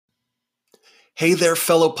Hey there,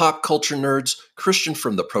 fellow pop culture nerds. Christian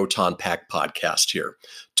from the Proton Pack podcast here.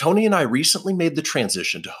 Tony and I recently made the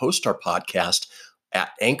transition to host our podcast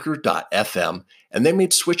at Anchor.fm, and they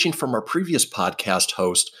made switching from our previous podcast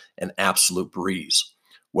host an absolute breeze.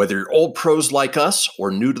 Whether you're old pros like us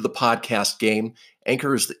or new to the podcast game,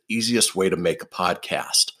 Anchor is the easiest way to make a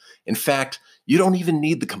podcast. In fact, you don't even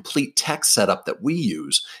need the complete tech setup that we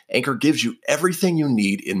use. Anchor gives you everything you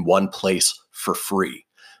need in one place for free.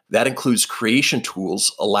 That includes creation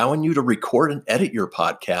tools, allowing you to record and edit your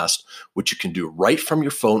podcast, which you can do right from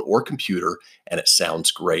your phone or computer, and it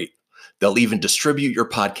sounds great. They'll even distribute your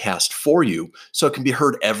podcast for you so it can be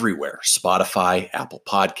heard everywhere: Spotify, Apple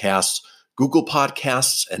Podcasts, Google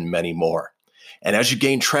Podcasts, and many more. And as you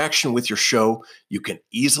gain traction with your show, you can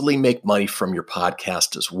easily make money from your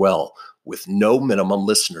podcast as well, with no minimum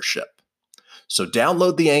listenership. So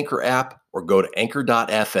download the Anchor app or go to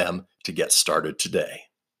Anchor.fm to get started today.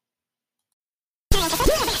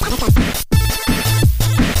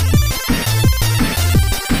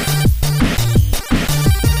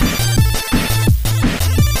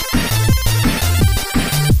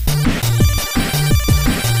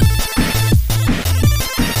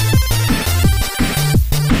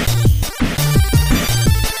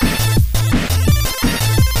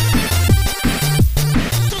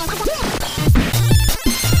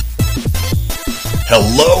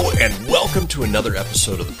 Hello and welcome to another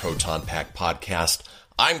episode of the Proton Pack podcast.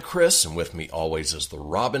 I'm Chris, and with me always is the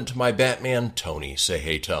Robin to my Batman, Tony. Say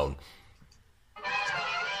hey, Tone.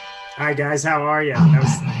 Hi guys, how are you?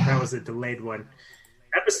 That was a delayed one.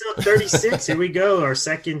 Episode 36. Here we go. Our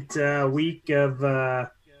second week of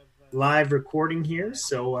live recording here.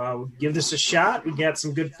 So give this a shot. We got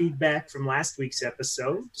some good feedback from last week's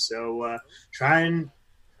episode. So try and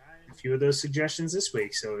a few of those suggestions this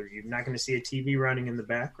week. So you're not going to see a TV running in the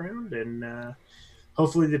background, and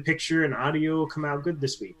hopefully the picture and audio will come out good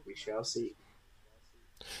this week. We shall see.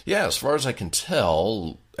 Yeah, as far as I can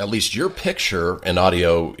tell, at least your picture and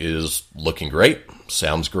audio is looking great.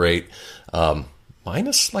 Sounds great. Mine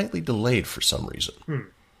is slightly delayed for some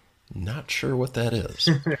reason. Not sure what that is.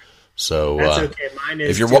 So that's okay. Mine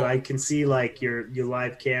is too. I can see like your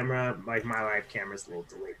live camera. Like my live camera is a little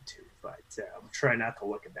delayed too, but I'm trying not to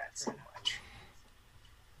look at that so much.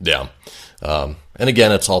 Yeah. And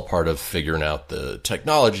again, it's all part of figuring out the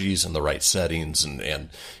technologies and the right settings and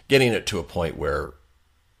getting it to a point where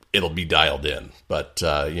it'll be dialed in. But,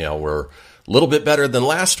 we're a little bit better than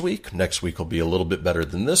last week. Next week will be a little bit better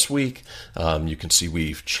than this week. You can see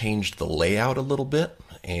we've changed the layout a little bit,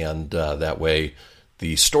 and that way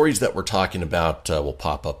the stories that we're talking about will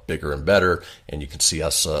pop up bigger and better, and you can see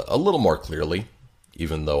us a little more clearly,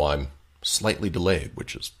 even though I'm slightly delayed,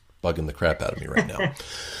 which is bugging the crap out of me right now.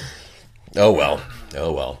 Oh well.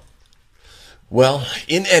 Well,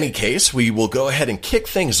 in any case, we will go ahead and kick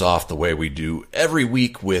things off the way we do every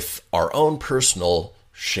week with our own personal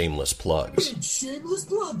shameless plugs. It's shameless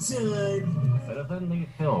plug time! It is in these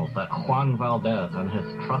hills that Juan Valdez and his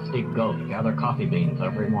trusty goat gather coffee beans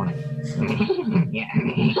every morning.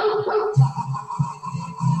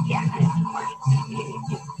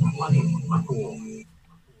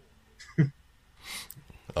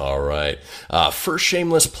 All right. First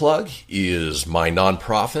shameless plug is my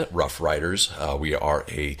nonprofit, Rough Riders. We are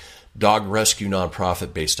a dog rescue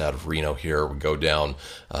nonprofit based out of Reno here. We go down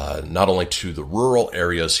not only to the rural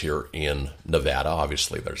areas here in Nevada.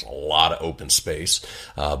 Obviously, there's a lot of open space,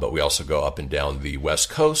 but we also go up and down the West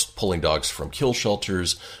Coast, pulling dogs from kill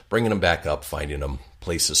shelters, bringing them back up, finding them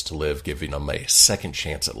places to live, giving them a second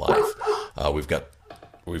chance at life.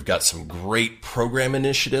 We've got some great program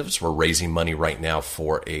initiatives. We're raising money right now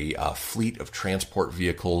for a fleet of transport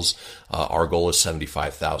vehicles. Our goal is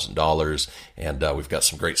 $75,000, and we've got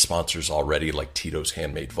some great sponsors already, like Tito's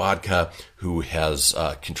Handmade Vodka, who has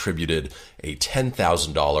contributed a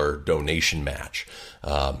 $10,000 donation match.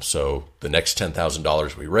 So the next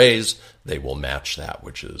 $10,000 we raise, they will match that,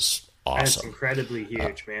 which is awesome. That's incredibly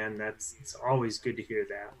huge, man. It's always good to hear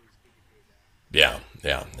that. Yeah.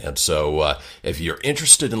 And so if you're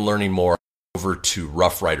interested in learning more, over to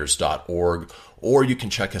roughriders.org, or you can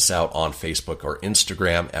check us out on Facebook or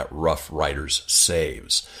Instagram at Rough Riders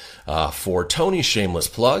Saves. For Tony's shameless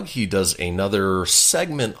plug, he does another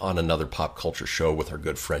segment on another pop culture show with our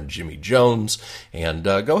good friend Jimmy Jones. And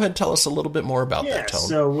go ahead and tell us a little bit more about that, Tony.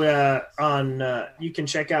 So you can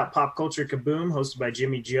check out Pop Culture Kaboom, hosted by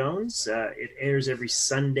Jimmy Jones. It airs every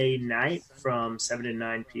Sunday night from 7 to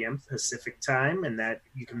 9 p.m. Pacific time, and that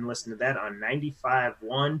you can listen to that on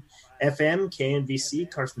 95.1 FM, KNVC,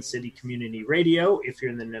 Carson City Community Radio, if you're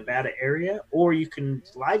in the Nevada area, or you can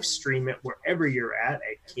live stream it wherever you're at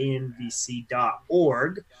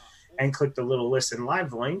knvc.org. and click the little listen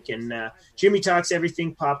live link. And Jimmy talks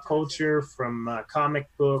everything pop culture, from comic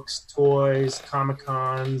books, toys,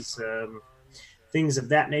 Comic-Cons, things of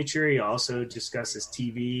that nature. He also discusses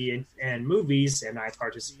TV and movies, and I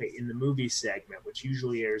participate in the movie segment, which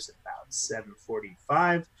usually airs at about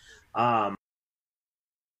 7:45.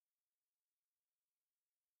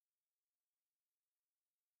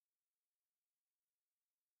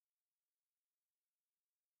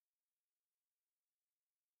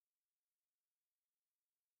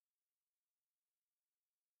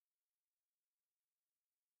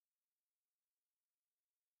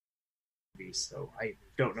 So I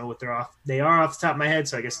don't know what they are off the top of my head,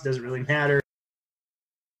 so I guess it doesn't really matter.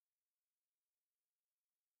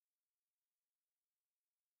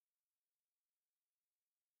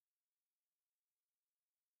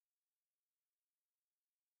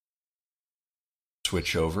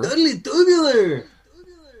 Switch over. Totally tubular.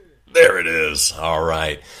 There it is. All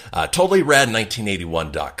right.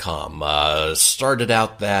 TotallyRad1981.com. Started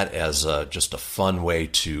out that as just a fun way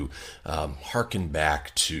to harken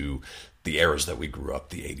back to the eras that we grew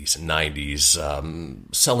up, the 80s and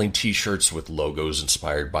 90s, selling T-shirts with logos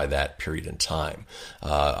inspired by that period in time.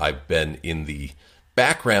 I've been in the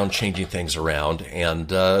background changing things around,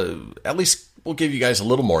 and at least we'll give you guys a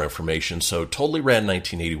little more information. So Totally Rad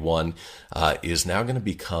 1981 is now going to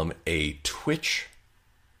become a Twitch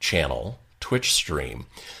channel, Twitch stream,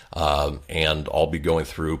 and I'll be going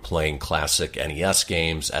through playing classic NES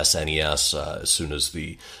games, SNES, as soon as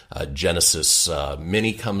the Genesis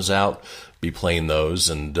Mini comes out, be playing those,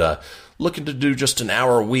 and looking to do just an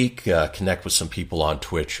hour a week, connect with some people on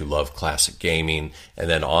Twitch who love classic gaming, and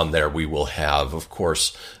then on there we will have, of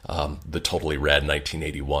course, the Totally Rad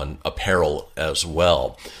 1981 apparel as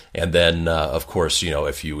well. And then, of course,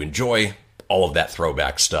 if you enjoy all of that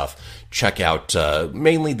throwback stuff, check out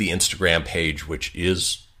mainly the Instagram page, which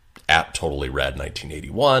is at Totally Rad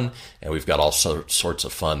 1981, and we've got all sorts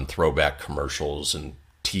of fun throwback commercials and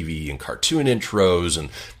TV and cartoon intros and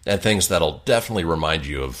things that'll definitely remind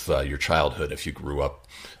you of your childhood if you grew up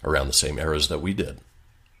around the same eras that we did.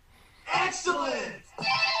 Excellent.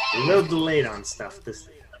 A little delayed on stuff this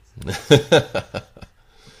year.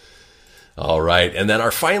 All right, and then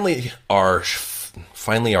our final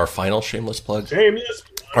shameless plug.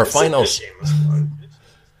 Our final shameless plug.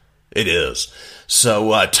 It is.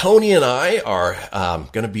 So Tony and I are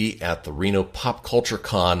going to be at the Reno Pop Culture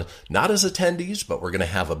Con, not as attendees, but we're going to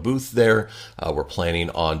have a booth there. We're planning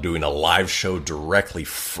on doing a live show directly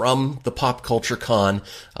from the Pop Culture Con.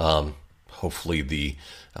 Hopefully the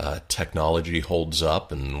technology holds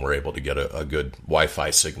up and we're able to get a good Wi-Fi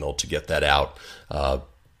signal to get that out.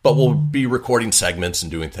 But we'll be recording segments and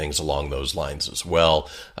doing things along those lines as well.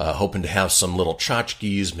 Hoping to have some little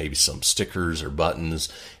tchotchkes, maybe some stickers or buttons.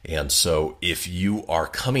 And so if you are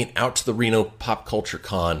coming out to the Reno Pop Culture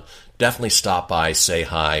Con, definitely stop by, say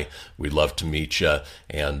hi. We'd love to meet you.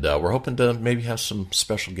 And we're hoping to maybe have some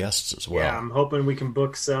special guests as well. Yeah, I'm hoping we can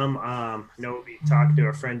book some. I know we'll be talking to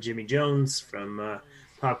our friend Jimmy Jones from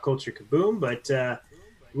Pop Culture Kaboom, but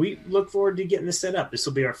we look forward to getting this set up. This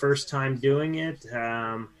will be our first time doing it.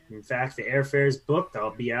 In fact, the airfare is booked.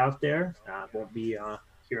 I'll be out there. Won't be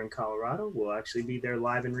here in Colorado. We'll actually be there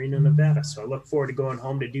live in Reno, Nevada. So I look forward to going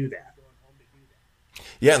home to do that.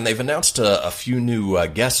 Yeah, and they've announced a few new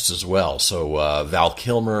guests as well. So Val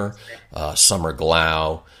Kilmer, Summer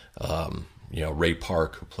Glau, Ray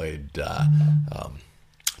Park, who played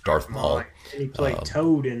Darth Maul. And he played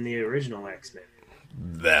Toad in the original X-Men.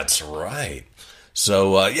 That's right.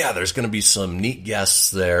 So, there's going to be some neat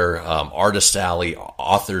guests there, Artist Alley,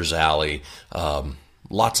 Authors Alley,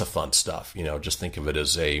 lots of fun stuff. Just think of it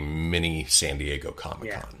as a mini San Diego Comic-Con.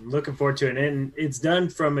 Yeah, I'm looking forward to it. And it's done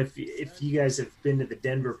from, if you guys have been to the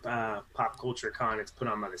Denver Pop Culture Con, it's put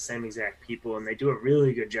on by the same exact people, and they do a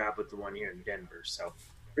really good job with the one here in Denver. So,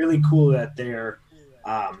 really cool that they're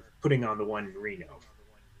putting on the one in Reno.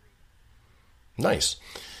 Nice.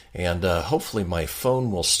 And hopefully my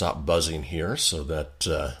phone will stop buzzing here so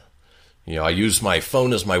that, I use my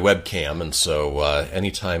phone as my webcam. And so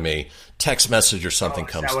anytime a text message or something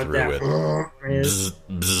comes through, it bzz,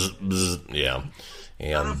 bzz, bzz, yeah.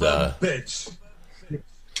 And, bitch.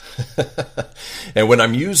 and when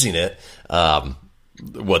I'm using it,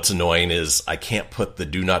 what's annoying is I can't put the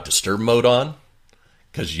Do Not Disturb mode on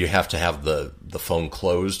because you have to have the phone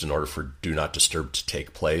closed in order for Do Not Disturb to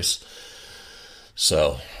take place.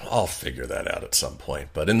 So I'll figure that out at some point.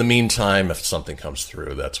 But in the meantime, if something comes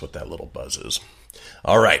through, that's what that little buzz is.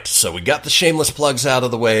 All right, so we got the shameless plugs out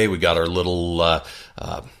of the way. We got our little,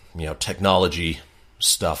 technology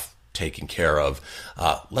stuff taken care of.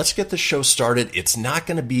 Let's get the show started. It's not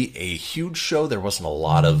going to be a huge show. There wasn't a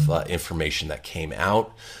lot of information that came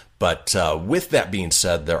out. But with that being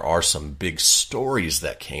said, there are some big stories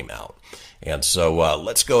that came out. And so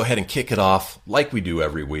let's go ahead and kick it off like we do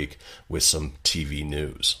every week with some TV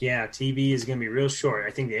news. Yeah, TV is going to be real short.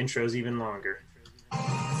 I think the intro is even longer.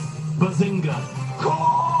 Bazinga.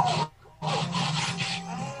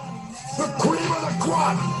 The cream of the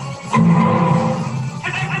crop.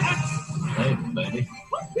 Hey, baby.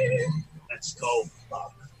 Let's go,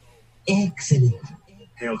 Bob. Excellent.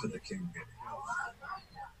 Hail to the king, baby.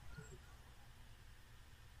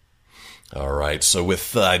 All right, so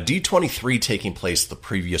with D23 taking place the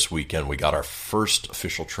previous weekend, we got our first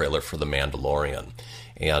official trailer for The Mandalorian.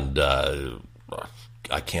 And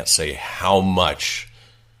I can't say how much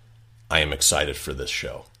I am excited for this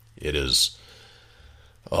show. It is,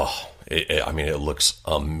 it looks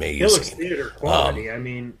amazing. It looks theater quality.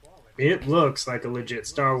 It looks like a legit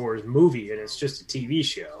Star Wars movie, and it's just a TV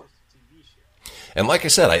show. And like I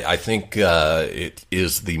said, I think it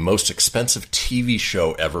is the most expensive TV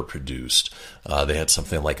show ever produced. They had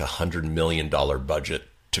something like $100 million budget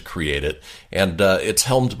to create it. And it's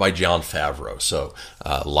helmed by Jon Favreau. So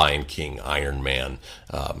Lion King, Iron Man,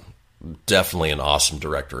 definitely an awesome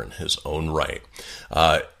director in his own right.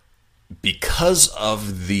 Because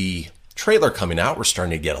of the trailer coming out, we're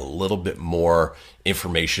starting to get a little bit more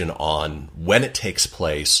information on when it takes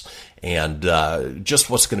place and just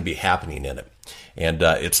what's going to be happening in it. And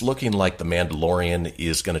it's looking like The Mandalorian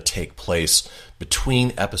is going to take place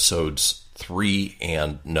between episodes 3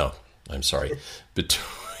 and... No, I'm sorry.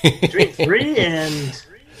 Between 3 and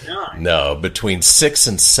 9. No, between 6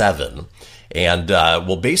 and 7. And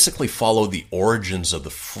we'll basically follow the origins of the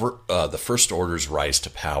First Order's rise to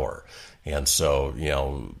power. And so,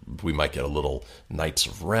 we might get a little Knights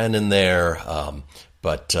of Ren in there,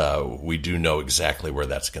 but we do know exactly where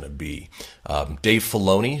that's going to be. Dave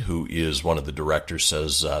Filoni, who is one of the directors,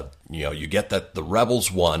 says, you get that the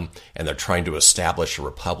rebels won and they're trying to establish a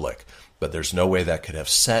republic, but there's no way that could have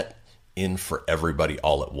set in for everybody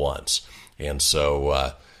all at once. And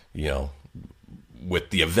so,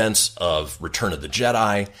 with the events of Return of the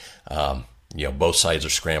Jedi, both sides are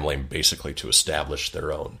scrambling basically to establish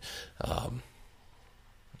their own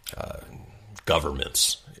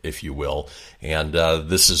governments, if you will. And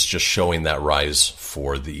this is just showing that rise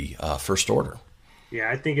for the First Order. Yeah,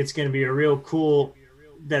 I think it's going to be a real cool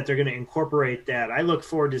that they're going to incorporate that. I look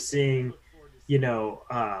forward to seeing,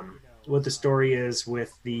 what the story is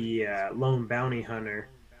with the lone bounty hunter.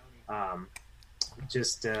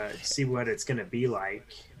 Just see what it's going to be like.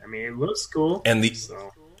 I mean, it looks cool. And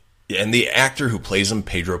the actor who plays him,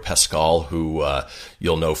 Pedro Pascal, who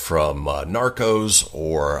you'll know from Narcos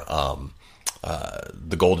or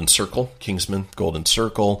The Golden Circle, Kingsman Golden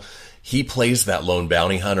Circle. He plays that lone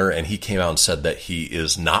bounty hunter, and he came out and said that he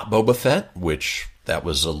is not Boba Fett, which that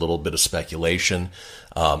was a little bit of speculation.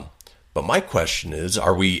 But my question is,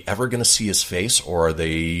 are we ever going to see his face, or are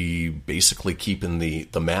they basically keeping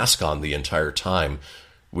the mask on the entire time,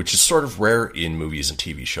 which is sort of rare in movies and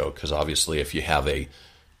TV show, because obviously if you have a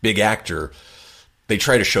big actor, they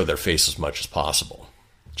try to show their face as much as possible.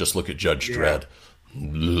 Just look at Judge Dredd.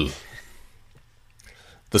 Ugh.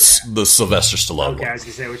 The Sylvester Stallone one. I was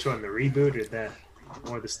going to say, which one, the reboot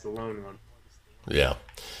or the Stallone one? Yeah.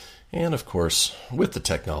 And, of course, with the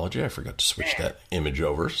technology, I forgot to switch that image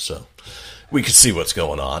over so we could see what's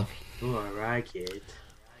going on. Oh, I like it.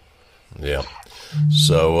 Yeah.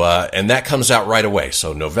 So, and that comes out right away.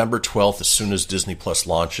 So November 12th, as soon as Disney Plus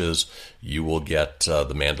launches, you will get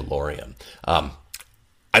The Mandalorian.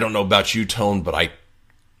 I don't know about you, Tone, but I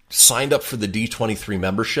signed up for the D23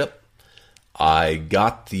 membership. I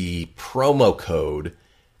got the promo code,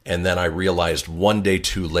 and then I realized one day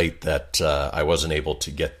too late that I wasn't able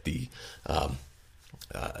to get the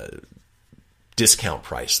discount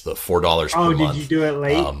price, the $4 per month. Oh, did you do it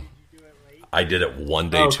late? I did it one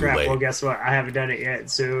day too late. Well, guess what? I haven't done it yet,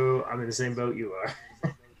 so I'm in the same boat you are.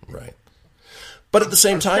 Right. But at the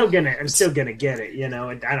same time, I'm still gonna get it.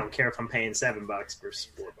 I don't care if I'm paying $7 versus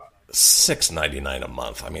 $4. $6.99 a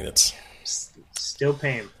month. I mean, it's still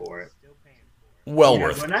paying for it. Well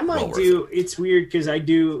worth it. But I might do. It's weird because I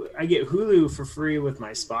get Hulu for free with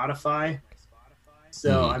my Spotify.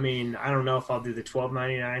 So I mean, I don't know if I'll do the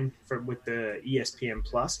 $12.99 with the ESPN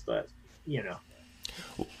Plus, but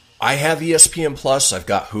I have ESPN Plus. I've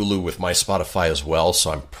got Hulu with my Spotify as well,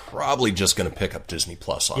 so I'm probably just going to pick up Disney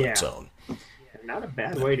Plus on its own. Not a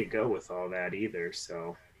bad way to go with all that either.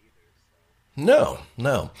 So no.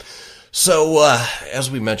 So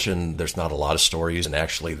as we mentioned, there's not a lot of stories, and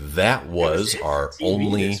actually that was our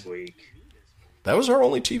only. That was our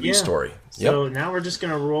only TV story. So now we're just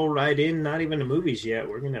going to roll right in, not even to movies yet.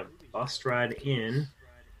 We're going to bust right in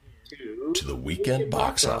to the weekend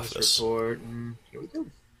box office report. And here we go.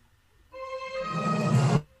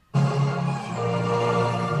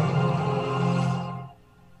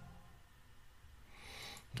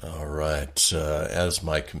 All right. As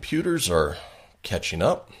my computers are catching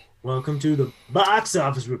up. Welcome to the box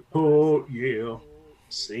office report. Yeah.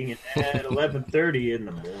 Singing at 11:30 in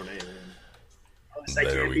the morning. I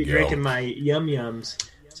can't be drinking my Yum Yums.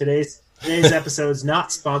 Today's episode is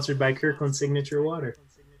not sponsored by Kirkland Signature Water.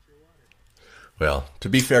 Well, to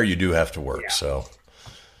be fair, you do have to work, so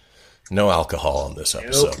no alcohol on this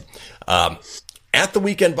episode. Nope. At the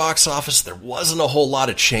weekend box office, there wasn't a whole lot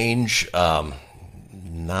of change.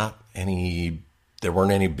 Not any. There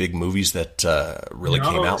weren't any big movies that really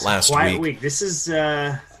came out last week. This is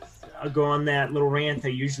I'll go on that little rant I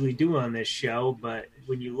usually do on this show, but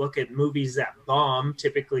when you look at movies that bomb,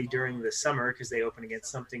 typically during the summer because they open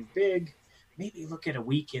against something big, maybe look at a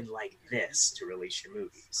weekend like this to release your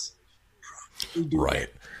movies. Right.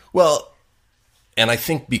 Well, and I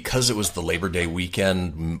think because it was the Labor Day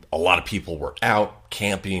weekend, a lot of people were out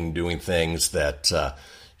camping, doing things that,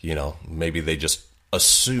 maybe they just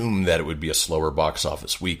assume that it would be a slower box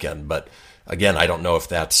office weekend. But again, I don't know if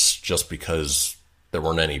that's just because there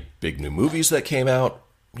weren't any big new movies that came out.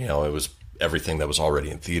 It was everything that was already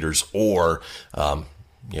in theaters, or,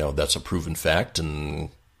 that's a proven fact, and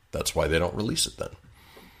that's why they don't release it then.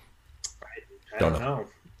 I don't know.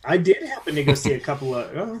 I did happen to go see a couple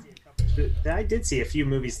of... I did see a few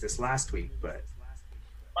movies this last week, but...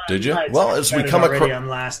 Did you? Well, as we come across... on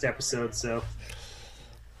last episode, so...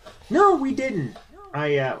 No, we didn't.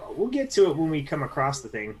 We'll get to it when we come across the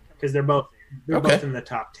thing, because they're both in the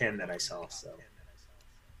top 10 that I saw, so...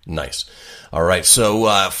 Nice. All right,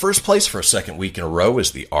 so first place for a second week in a row is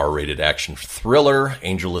the R-rated action thriller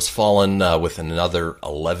Angel Has Fallen with another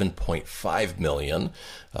 $11.5 million,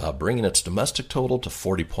 bringing its domestic total to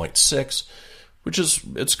 $40.6, which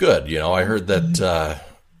it's good. I heard that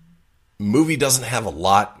movie doesn't have a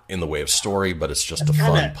lot in the way of story, but it's just a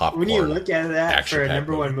fun popcorn. When you look at that for a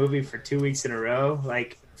number movie. one movie for 2 weeks in a row,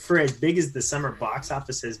 like for as big as the summer box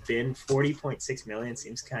office has been, $40.6 million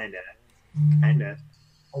seems kind of.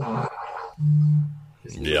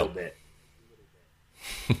 Just a little bit.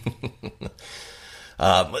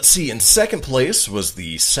 Let's see. In second place was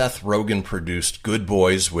the Seth Rogen produced Good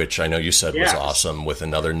Boys, which I know you said was awesome, with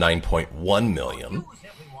another $9.1 million.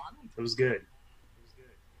 It was good.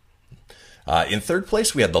 In third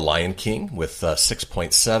place, we had The Lion King with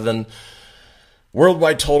 6.7.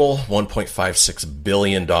 Worldwide total, $1.56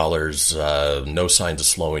 billion. No signs of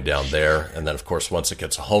slowing down there. And then, of course, once it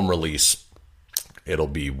gets a home release, it'll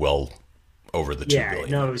be well over the $2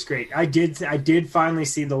 billion. No, it was great. I did finally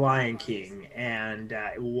see The Lion King, and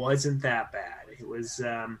it wasn't that bad. It was,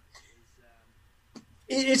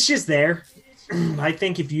 it's just there. I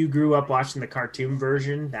think if you grew up watching the cartoon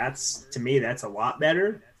version, that's a lot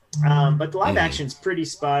better. But the live action's pretty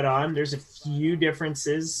spot on. There's a few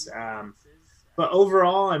differences. But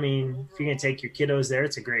overall, I mean, if you're going to take your kiddos there,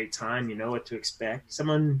 it's a great time. You know what to expect.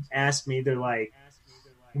 Someone asked me, they're like,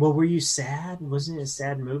 well, were you sad? Wasn't it a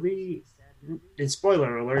sad movie? And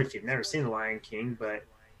spoiler alert if you've never seen The Lion King, but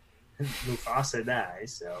Mufasa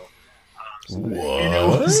dies, so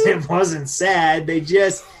it wasn't sad. They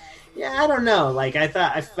just, I don't know. Like I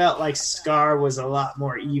felt like Scar was a lot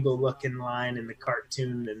more evil looking lion in the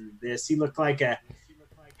cartoon than this. He looked like a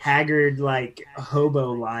haggard, like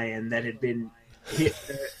hobo lion that had been hit.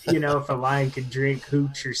 If a lion could drink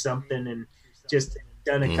hooch or something, and just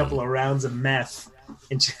done a couple of rounds of meth.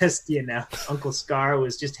 And just, Uncle Scar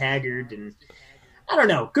was just haggard, and I don't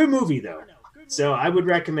know. Good movie, though. So I would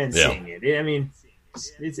recommend seeing it. I mean,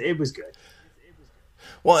 it was good.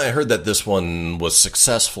 Well, I heard that this one was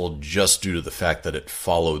successful just due to the fact that it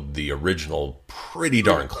followed the original pretty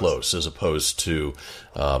darn close, as opposed to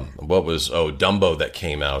Dumbo that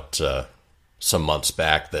came out some months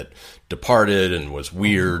back that departed and was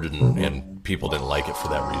weird, and people didn't like it for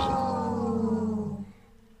that reason.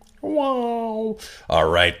 Wow. All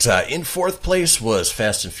right. In fourth place was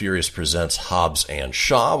Fast and Furious Presents Hobbs and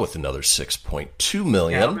Shaw with another $6.2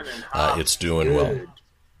 million. It's doing well.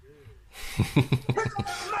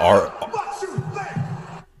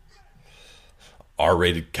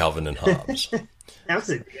 R-rated Calvin and Hobbs. That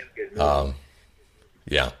was a damn good movie.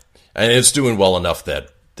 Yeah. And it's doing well enough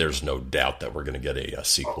that there's no doubt that we're going to get a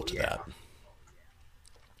sequel to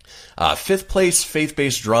that. Fifth place,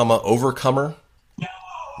 faith-based drama Overcomer.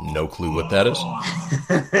 No clue what that is.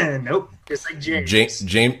 Nope. Just like James.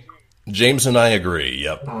 James and I agree.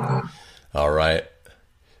 Yep. All right.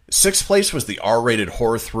 Sixth place was the R-rated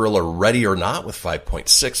horror thriller Ready or Not with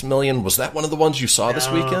 5.6 million. Was that one of the ones you saw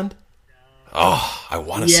this weekend? Oh, I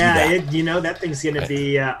want to see that. Yeah, that thing's going to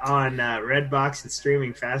be on Redbox and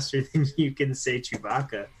streaming faster than you can say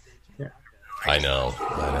Chewbacca. Yeah. I know.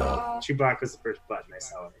 Chewbacca's the first button I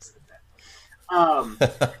saw when I said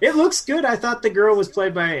that. It looks good. I thought the girl was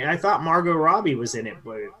played by. I thought Margot Robbie was in it,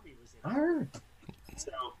 but not her.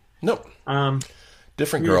 So, nope.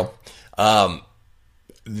 Different girl.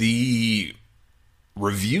 The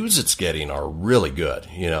reviews it's getting are really good.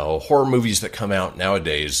 Horror movies that come out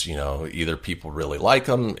nowadays, either people really like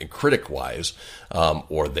them, critic-wise,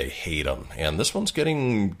 or they hate them. And this one's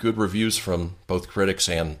getting good reviews from both critics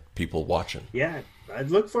and people watching. Yeah,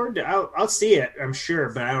 I'd look forward to. I'll see it, I'm sure,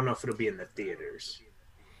 but I don't know if it'll be in the theaters.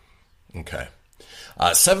 Okay.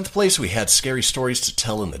 Seventh place, we had Scary Stories to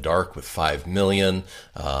Tell in the Dark with 5 million.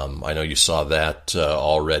 I know you saw that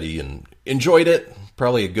already and enjoyed it.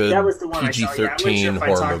 Probably a good that was the one PG-13 I saw. Yeah, I wasn't sure if I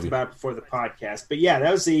talked movie. about it before the podcast, but yeah,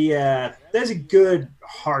 that was a good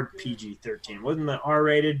hard PG-13. Wasn't the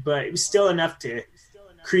R-rated, but it was still enough to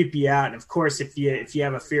creep you out. And of course, if you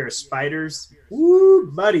have a fear of spiders, woo,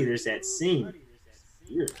 buddy, there's that scene.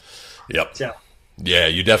 Yep. So, yeah,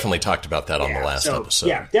 you definitely talked about that on the last episode.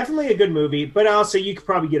 Yeah, definitely a good movie, but also you could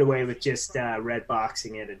probably get away with just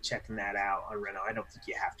Redboxing it and checking that out on Reno. I don't think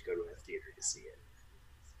you have to go to a theater to see it.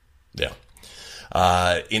 Yeah.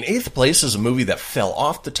 In eighth place is a movie that fell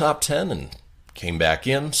off the top 10 and came back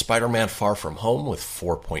in, Spider-Man Far From Home with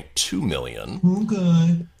 4.2 million.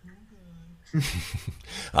 Okay.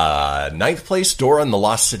 Ninth place, Dora and the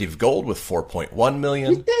Lost City of Gold with 4.1 million.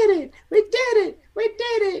 We did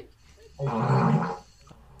it!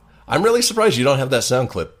 I'm really surprised you don't have that sound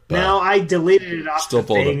clip. Now, I deleted it off the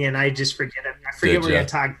thing, it. and I just forget it. I forget we're going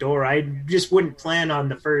to talk Dora. I just wouldn't plan on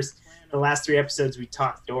the last 3 episodes we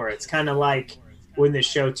talked Dora. It's kind of like when the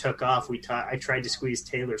show took off, I tried to squeeze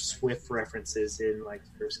Taylor Swift references in like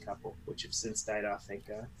the first couple, which have since died off, thank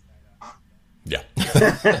God. Yeah.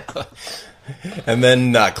 And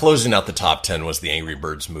then closing out the top 10 was the Angry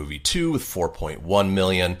Birds Movie 2 with 4.1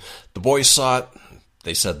 million. The boys saw it.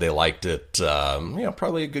 They said they liked it.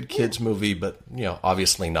 Probably a good kids movie, but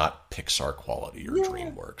obviously not Pixar quality or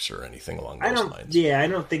DreamWorks or anything along those lines. Yeah, I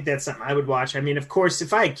don't think that's something I would watch. I mean, of course,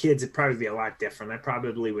 if I had kids, it'd probably be a lot different. I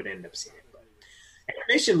probably would end up seeing it. But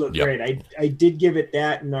animation looked great. I did give it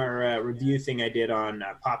that in our review thing I did on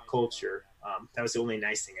pop culture. That was the only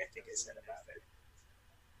nice thing I think I said about it.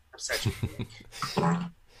 I'm such a geek.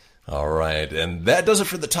 All right, and that does it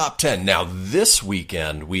for the top 10. Now, this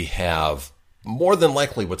weekend we have more than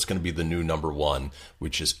likely what's going to be the new number 1,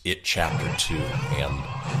 which is It Chapter 2, and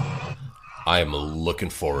I am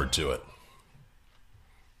looking forward to it.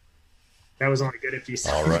 That was only good if you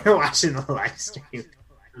saw watching the live stream.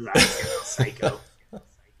 Psycho.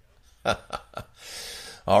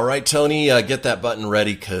 All right, Tony, get that button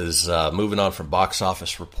ready, because moving on from box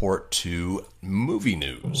office report to movie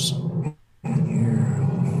news.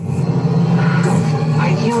 Are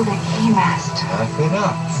you the Keymaster? Wrap it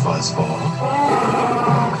up, fuzzball.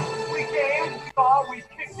 We came, we saw, we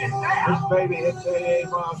kicked his ass. This baby hits 88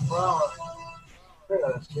 miles per hour. We're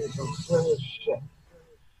gonna see some serious shit.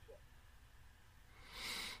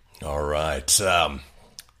 All right.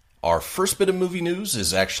 Our first bit of movie news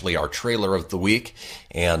is actually our trailer of the week,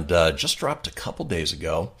 and just dropped a couple days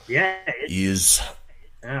ago. Yeah.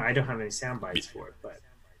 I don't have any sound bites for it, but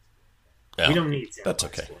yeah, we don't need sound that's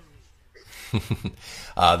bites okay. for it.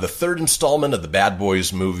 The third installment of the Bad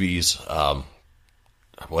Boys movies.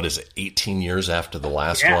 What is it? 18 years after the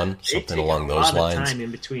last one, something along those lines. A lot of time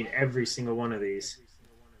in between every single one of these.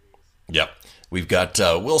 Yep, we've got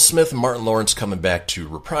Will Smith and Martin Lawrence coming back to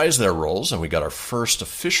reprise their roles, and we got our first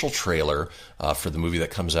official trailer for the movie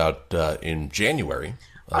that comes out in January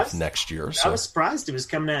of next year. I was surprised it was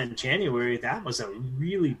coming out in January. That was a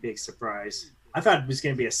really big surprise. I thought it was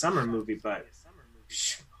going to be a summer movie, but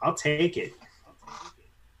I'll take it.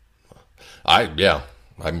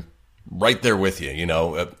 I'm right there with you.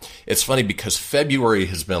 It's funny because February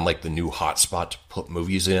has been like the new hot spot to put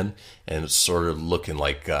movies in, and it's sort of looking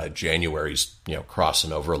like January's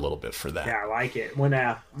crossing over a little bit for that. Yeah, I like it. When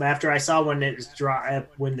after I saw when it was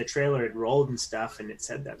when the trailer had rolled and stuff, and it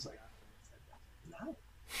said that, I was like, no.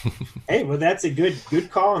 Hey, well, that's a good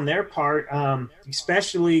call on their part,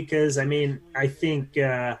 especially because I think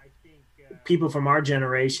people from our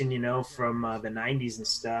generation, from the 90s and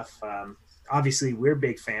stuff. Obviously, we're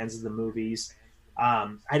big fans of the movies.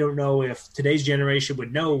 I don't know if today's generation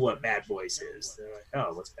would know what Bad Boys is. They're like,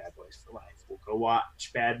 oh, what's Bad Boys for Life? We'll go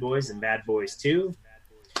watch Bad Boys and Bad Boys 2.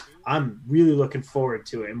 I'm really looking forward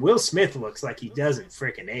to it. And Will Smith looks like he doesn't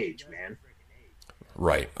frickin' age, man.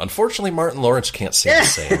 Right. Unfortunately, Martin Lawrence can't say the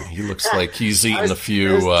same. He looks like he's eaten a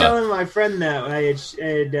few. I was telling my friend that I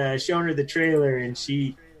had shown her the trailer, and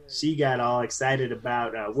she got all excited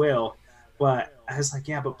about Will, but I was like,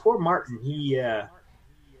 yeah, but poor Martin, he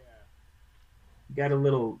got a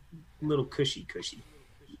little cushy.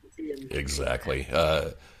 Exactly.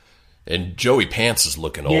 And Joey Pants is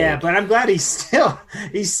looking old. Yeah, but I'm glad he's still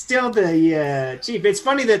the chief. It's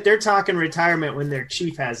funny that they're talking retirement when their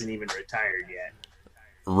chief hasn't even retired yet.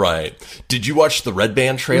 Right. Did you watch the Red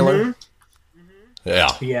Band trailer? Mm-hmm.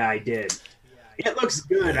 Yeah. Yeah, I did. It looks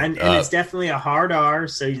good, and it's definitely a hard R,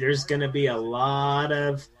 so there's going to be a lot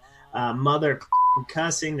of mother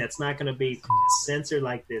cussing that's not going to be censored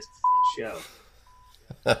like this show.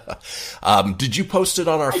 Did you post it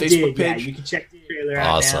on our Facebook page? Yeah, you can check the trailer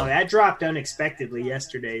out now. That dropped unexpectedly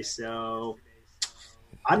yesterday, so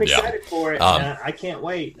I'm excited for it. I can't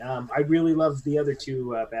wait. I really love the other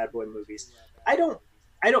two Bad Boy movies. I don't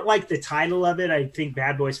like the title of it. I think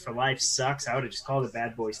Bad Boys for Life sucks. I would have just called it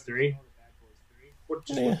Bad Boys 3.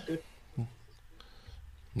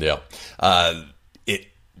 Yeah.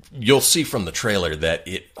 You'll see from the trailer that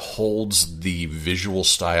it holds the visual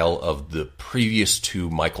style of the previous two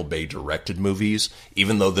Michael Bay directed movies,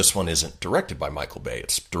 even though this one isn't directed by Michael Bay.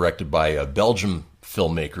 It's directed by Belgian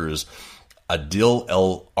filmmakers Adil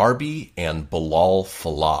El Arbi and Bilal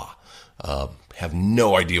Fallah. Have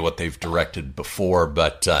no idea what they've directed before,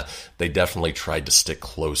 but they definitely tried to stick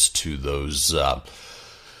close to those,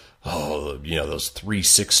 those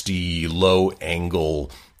 360 low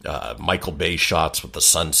angle Michael Bay shots with the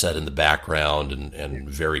sunset in the background and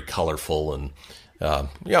very colorful. And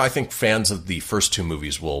I think fans of the first two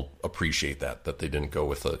movies will appreciate that they didn't go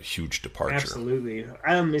with a huge departure. Absolutely.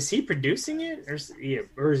 Is he producing it,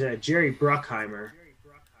 or is that Jerry Bruckheimer?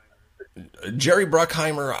 Jerry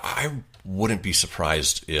Bruckheimer, I wouldn't be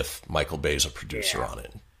surprised if Michael Bay's a producer on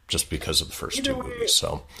it, just because of the first two movies.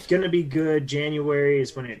 So it's going to be good. January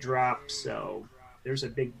is when it drops, so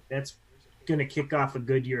that's going to kick off a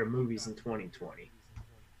good year of movies in 2020.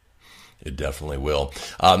 It definitely will.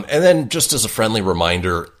 And then just as a friendly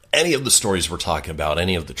reminder, any of the stories we're talking about,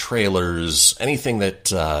 any of the trailers, anything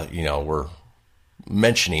that, we're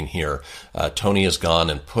mentioning here, Tony has gone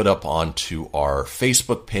and put up onto our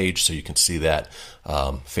Facebook page, so you can see that,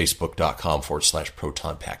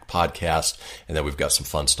 facebook.com/Proton Pack Podcast. And then we've got some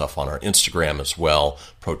fun stuff on our Instagram as well,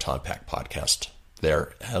 Proton Pack Podcast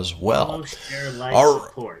there as well. Follow, share, like,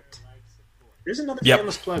 support. There's another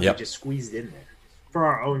shameless plug we just squeezed in there for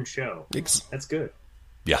our own show. That's good.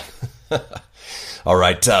 Yeah. All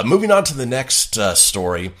right. Moving on to the next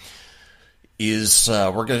story is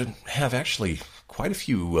we're going to have actually quite a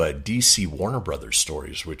few DC Warner Brothers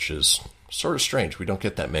stories, which is sort of strange. We don't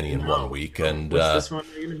get that many in 1 week. And what's this one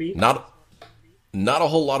going to be? Not a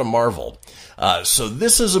whole lot of Marvel. So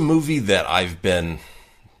this is a movie that I've been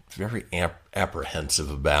very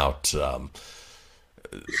apprehensive about.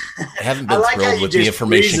 Haven't been thrilled with the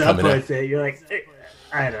information coming in. You're like,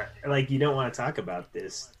 you don't want to talk about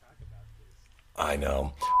this. I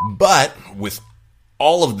know. But with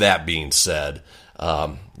all of that being said,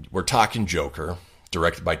 we're talking Joker,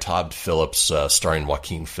 directed by Todd Phillips, starring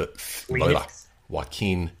Joaquin Phoenix.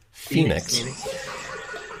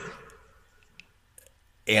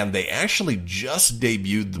 And they actually just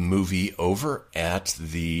debuted the movie over at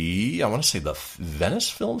the Venice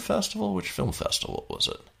Film Festival. Which film festival was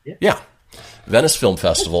it? Yeah. Venice Film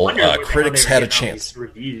Festival. Critics had a chance.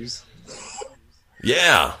 Reviews.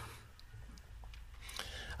 Yeah.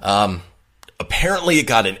 Apparently it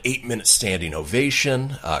got an 8-minute standing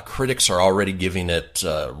ovation. Critics are already giving it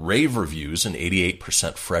rave reviews, an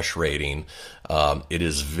 88% fresh rating. It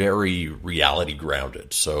is very reality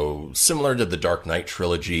grounded. So similar to the Dark Knight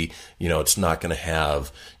trilogy, it's not going to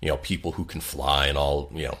have, people who can fly and all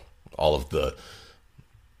of the,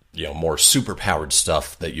 more superpowered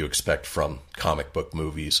stuff that you expect from comic book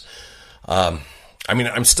movies. I'm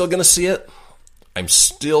still going to see it. I'm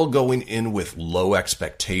still going in with low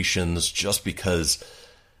expectations just because,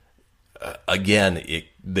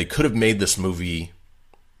 they could have made this movie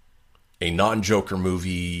a non-Joker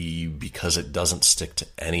movie because it doesn't stick to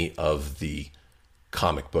any of the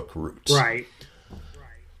comic book roots. Right.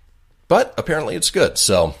 But apparently it's good,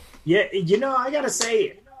 so. Yeah, I gotta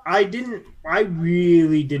say, I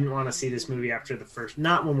really didn't want to see this movie after the first,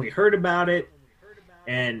 not when we heard about it.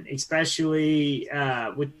 And especially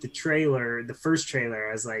with the trailer, the first trailer,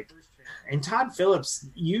 I was like, and Todd Phillips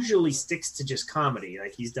usually sticks to just comedy.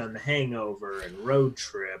 Like he's done The Hangover and Road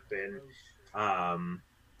Trip and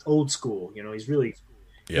Old School. He's really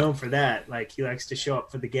known for that. Like he likes to show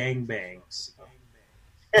up for the gangbangs.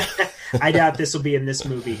 I doubt this will be in this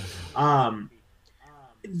movie.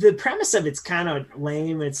 the premise of it's kind of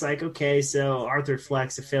lame. It's like, okay, so Arthur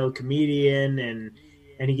Fleck's a failed comedian, and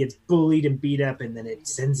he gets bullied and beat up, and then it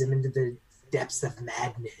sends him into the depths of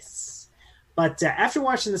madness. But after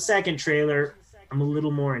watching the second trailer, I'm a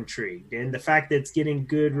little more intrigued. And the fact that it's getting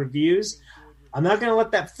good reviews, I'm not going to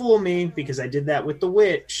let that fool me, because I did that with The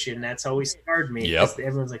Witch, and that's always scarred me. Yep.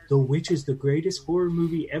 Everyone's like, The Witch is the greatest horror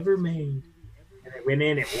movie ever made. And I went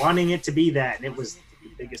in and wanting it to be that, and it was the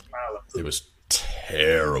biggest pile of food. It was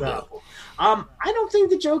terrible. I don't think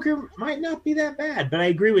the Joker might not be that bad, but I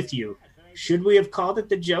agree with you. Should we have called it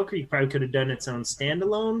the Joker? You probably could have done its own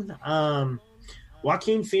standalone.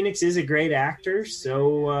 Joaquin Phoenix is a great actor,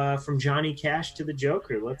 so from Johnny Cash to the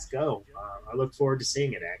Joker, let's go. I look forward to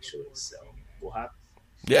seeing it, actually. So we'll have.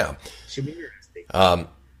 Yeah, should be interesting.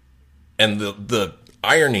 And the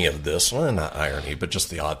irony of this, well, not irony, but just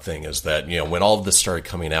the odd thing is that, when all of this started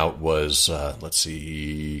coming out was,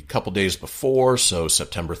 a couple days before, so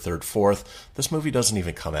September 3rd, 4th, this movie doesn't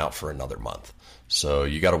even come out for another month. So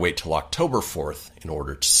you got to wait till October 4th in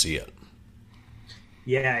order to see it.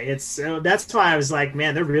 Yeah, that's why I was like,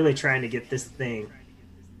 man, they're really trying to get this thing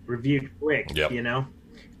reviewed quick, Yep.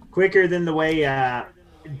 Quicker than the way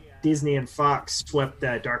Disney and Fox swept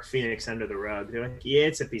Dark Phoenix under the rug. They're like, yeah,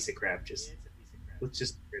 it's a piece of crap. Let's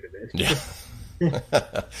just get rid of it.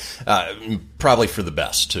 Yeah. Probably for the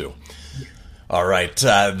best, too. All right.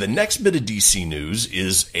 The next bit of DC news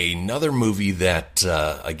is another movie that,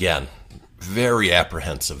 again, very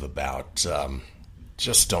apprehensive about.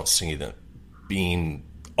 Just don't see it being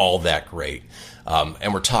all that great.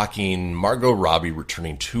 And we're talking Margot Robbie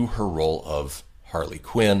returning to her role of Harley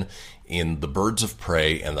Quinn in The Birds of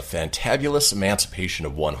Prey and the Fantabulous Emancipation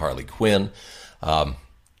of One Harley Quinn.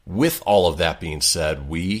 With all of that being said,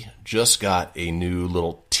 we just got a new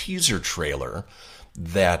little teaser trailer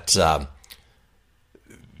that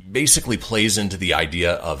basically plays into the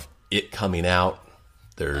idea of it coming out.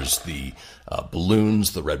 There's the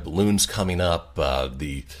balloons, the red balloons coming up,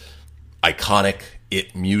 the iconic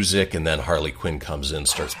It music, and then Harley Quinn comes in,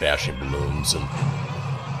 starts bashing balloons. And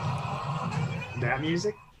that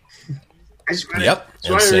music? I just yep. That's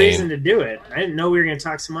why a reason to do it. I didn't know we were going to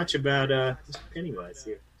talk so much about Mr. Pennywise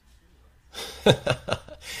here.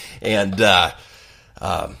 And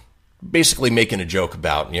basically making a joke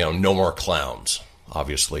about, no more clowns,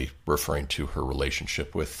 obviously referring to her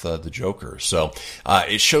relationship with the Joker. So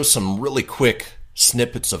it shows some really quick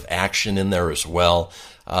snippets of action in there as well.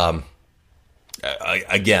 I'm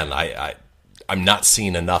not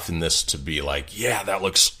seeing enough in this to be like, yeah, that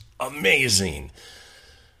looks amazing.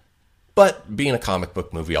 But being a comic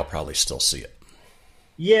book movie, I'll probably still see it.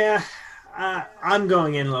 Yeah, I'm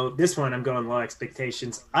going in low. This one, I'm going low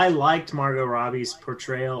expectations. I liked Margot Robbie's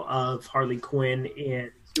portrayal of Harley Quinn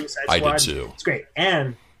in Suicide Squad. I did too. It's great.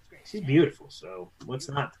 And she's beautiful, so what's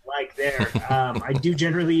not to like there? I do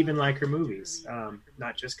generally even like her movies,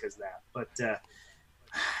 not just because of that. But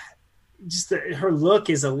her look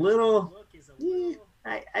is a little...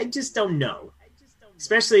 I just don't know.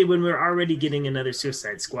 Especially when we're already getting another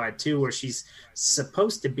Suicide Squad 2, where she's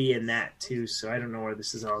supposed to be in that too. So I don't know where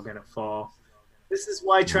this is all going to fall. This is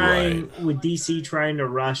why with DC trying to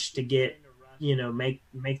rush to get,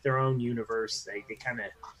 make their own universe. They kind of,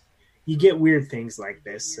 you get weird things like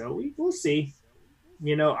this. So we'll see.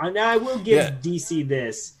 I will give DC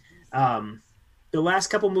this. The last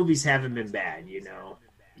couple movies haven't been bad.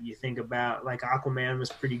 You think about like Aquaman was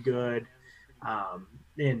pretty good.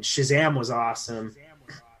 And Shazam was awesome.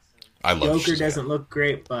 I love Joker Shazam. Doesn't look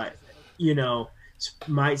great, but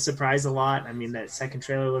might surprise a lot. I mean, that second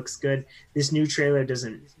trailer looks good. This new trailer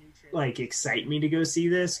doesn't excite me to go see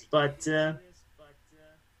this, but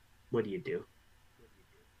what do you do?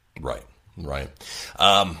 Right.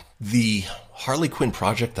 The Harley Quinn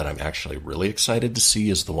project that I'm actually really excited to see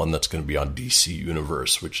is the one that's going to be on DC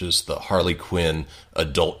Universe, which is the Harley Quinn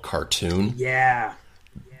adult cartoon. Yeah.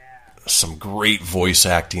 Some great voice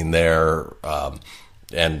acting there,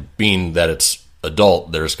 and being that it's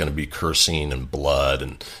adult, there's going to be cursing and blood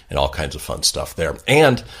and all kinds of fun stuff there.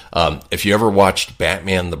 And if you ever watched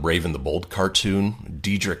Batman the Brave and the Bold cartoon,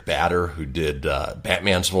 Diedrich Bader, who did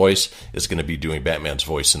Batman's voice, is going to be doing Batman's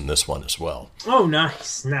voice in this one as well. Oh,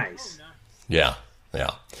 nice. Yeah.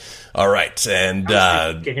 All right, and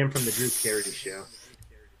get him from the Drew Carey show.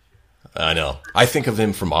 I know. I think of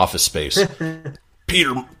him from Office Space.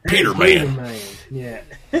 Peter Man. Yeah.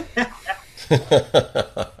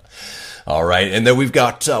 All right, and then we've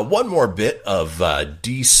got one more bit of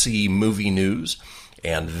DC movie news,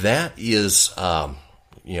 and that is,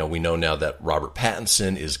 we know now that Robert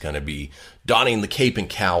Pattinson is going to be donning the cape and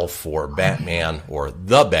cowl for Batman, or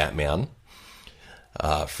The Batman,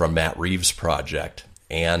 from Matt Reeves' project.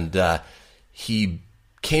 and he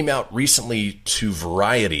came out recently to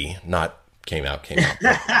Variety, not came out,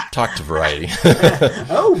 talked to Variety.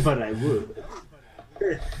 Oh, but I would.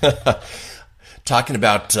 Talking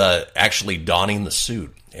about actually donning the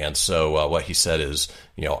suit. And so what he said is,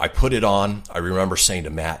 I put it on. I remember saying to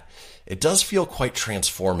Matt, it does feel quite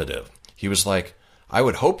transformative. He was like, I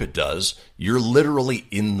would hope it does. You're literally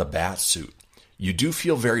in the bat suit. You do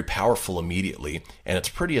feel very powerful immediately, and it's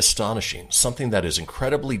pretty astonishing, something that is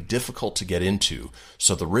incredibly difficult to get into,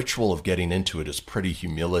 so the ritual of getting into it is pretty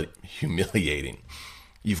humiliating.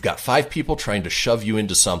 You've got 5 people trying to shove you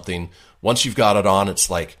into something. Once you've got it on, it's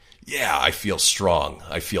like, yeah, I feel strong.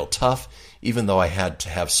 I feel tough, even though I had to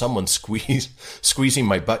have someone squeezing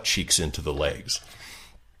my butt cheeks into the legs.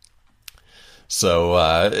 So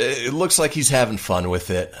it looks like he's having fun with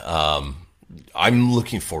it. I'm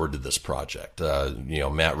looking forward to this project.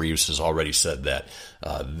 Matt Reeves has already said that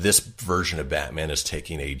this version of Batman is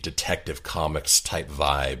taking a Detective Comics type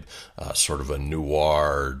vibe, sort of a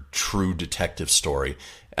noir, true detective story,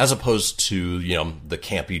 as opposed to, the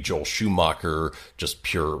campy Joel Schumacher, just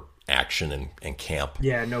pure action and camp.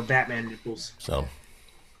 Yeah, no Batman nipples. So,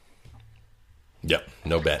 yep,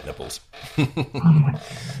 no bat nipples.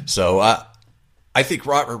 So, I think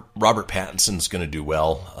Robert Pattinson's going to do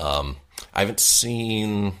well. I haven't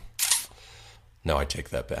seen... No, I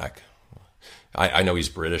take that back. I know he's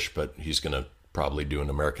British, but he's going to probably do an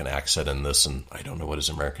American accent in this, and I don't know what his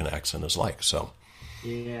American accent is like, so...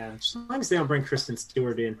 Yeah, as long as they don't bring Kristen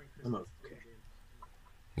Stewart in, I'm okay.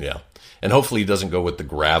 Yeah, and hopefully he doesn't go with the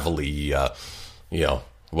gravelly,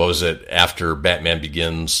 what was it, after Batman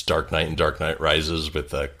Begins, Dark Knight and Dark Knight Rises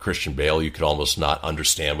with Christian Bale, you could almost not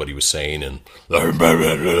understand what he was saying, and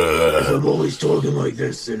I'm always talking like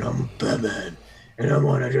this, and I'm Batman, and I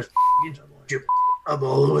want to just jump up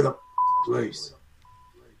all over the place.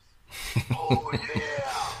 Oh, yeah.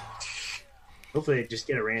 Hopefully they just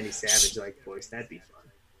get a Randy Savage-like voice. That'd be fun.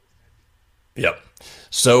 Yep.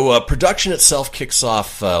 So production itself kicks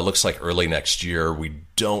off, looks like early next year. We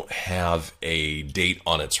don't have a date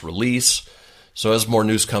on its release. So as more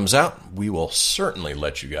news comes out, we will certainly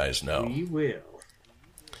let you guys know. We will.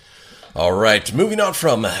 All right. Moving on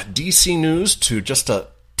from DC news to just a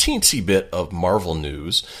teensy bit of Marvel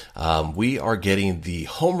news. We are getting the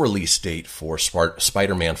home release date for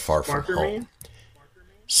Spider-Man Far From Home.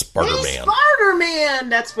 Spider-Man. Spider-Man!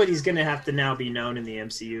 That's what he's going to have to now be known in the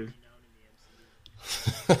MCU.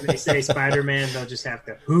 When they say Spider-Man, they'll just have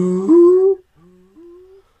to, who?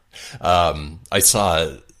 I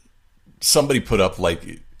saw somebody put up,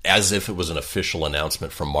 like, as if it was an official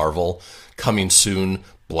announcement from Marvel, coming soon,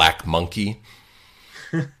 Black Monkey.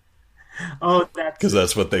 Oh, that's... Because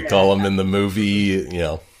that's what they call him in the movie,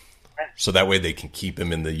 so that way they can keep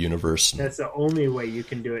him in the universe. That's the only way you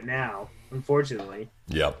can do it now, unfortunately.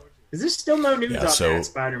 Yep. Is there still no news on so... that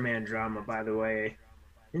Spider-Man drama, by the way?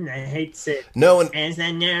 And I hate to say it. No, As the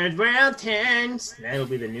nerd world turns. That'll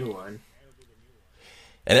be the new one.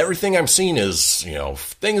 And everything I'm seeing is,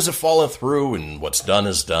 things have fallen through and what's done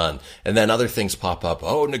is done. And then other things pop up.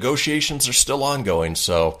 Oh, negotiations are still ongoing.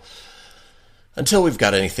 So until we've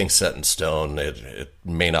got anything set in stone, it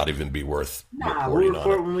may not even be worth reporting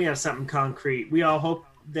on it. When we have something concrete. We all hope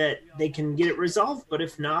that they can get it resolved. But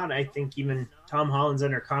if not, I think even Tom Holland's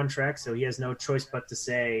under contract, so he has no choice but to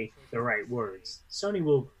say the right words.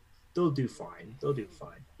 Sony they'll do fine. They'll do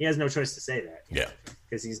fine. He has no choice to say that. Yeah.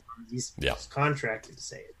 Because he's contracted to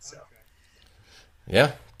say it. So.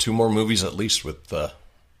 Yeah, 2 more movies at least with the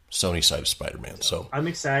Sony side of Spider-Man. So I'm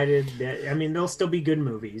excited. They'll still be good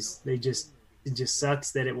movies. It just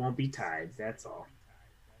sucks that it won't be tied. That's all.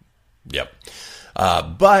 Yep.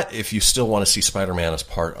 But if you still want to see Spider-Man as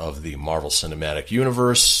part of the Marvel Cinematic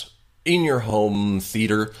Universe in your home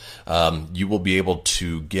theater, you will be able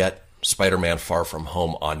to get Spider-Man Far From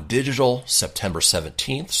Home on digital September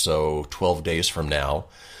 17th, so 12 days from now.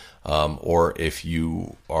 Or if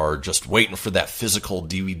you are just waiting for that physical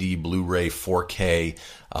DVD, Blu-ray, 4K,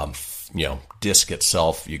 disc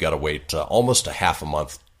itself, you got to wait almost a half a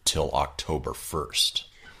month till October 1st.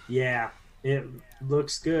 Yeah, it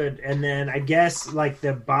looks good. And then I guess like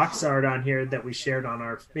the box art on here that we shared on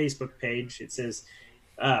our Facebook page, it says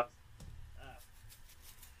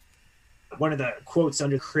one of the quotes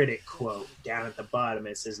under critic quote down at the bottom,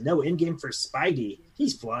 it says, "No in-game for Spidey.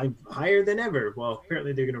 He's flying higher than ever." Well,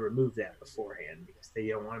 apparently they're going to remove that beforehand because they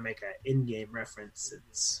don't want to make an in-game reference.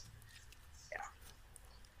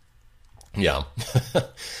 Yeah.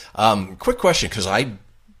 Quick question, because I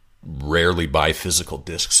rarely buy physical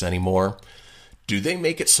discs anymore. do they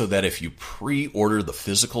make it so that if you pre-order the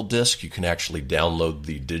physical disc, you can actually download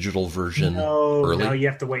the digital version early? No, you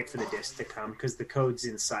have to wait for the disc to come because the code's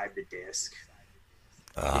inside the disc.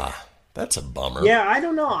 That's a bummer. Yeah, I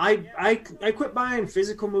don't know. I quit buying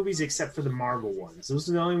physical movies except for the Marvel ones. Those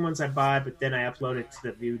are the only ones I buy, but then I upload it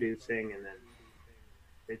to the Vudu thing, and then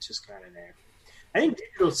it's just kind of there. I think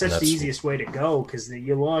digital is such the easiest way to go because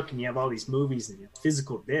you look and you have all these movies and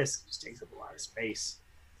physical disc just takes up a lot of space.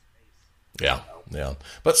 Yeah.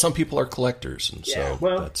 But some people are collectors, and so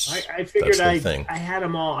that's I figured that's the thing. I had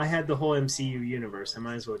them all. I had the whole MCU universe. I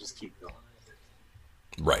might as well just keep going.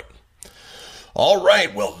 Right. All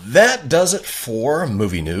right. Well, that does it for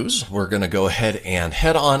movie news. We're going to go ahead and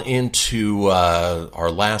head on into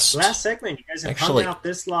our last segment. You guys have hung out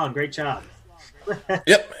this long. Great job.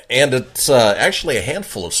 Yep, and it's actually a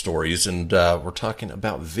handful of stories, and we're talking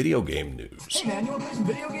about video game news. Hey man, you want to play some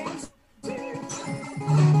video games?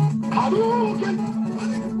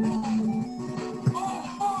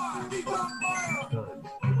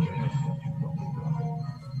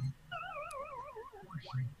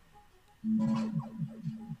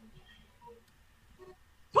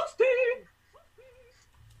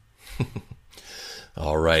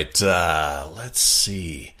 All right, let's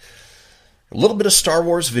see. A little bit of Star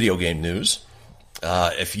Wars video game news.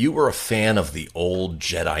 If you were a fan of the old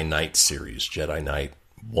Jedi Knight series, Jedi Knight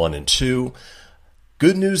 1 and 2,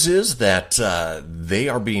 good news is that they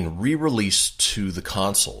are being re-released to the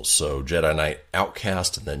consoles. So Jedi Knight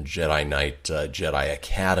Outcast and then Jedi Knight Jedi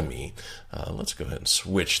Academy. Let's go ahead and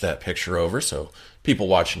switch that picture over so people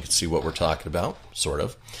watching can see what we're talking about, sort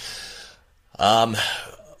of.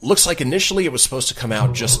 Looks like initially it was supposed to come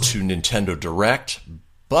out just to Nintendo Direct,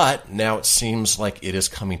 but now it seems like it is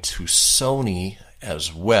coming to Sony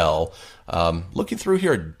as well. Looking through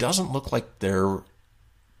here, it doesn't look like they're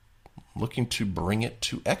looking to bring it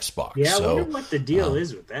to Xbox. Yeah, I wonder what the deal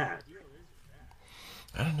is with that.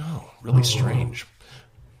 I don't know. Really strange.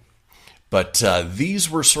 But these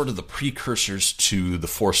were sort of the precursors to the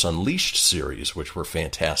Force Unleashed series, which were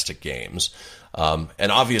fantastic games.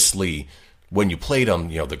 And obviously, when you played them,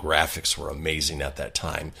 the graphics were amazing at that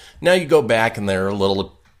time. Now you go back and they're a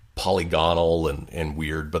little polygonal and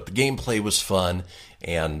weird, but the gameplay was fun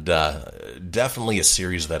and definitely a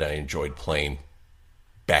series that I enjoyed playing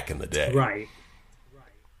back in the day. Right.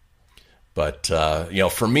 But,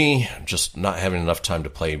 for me, just not having enough time to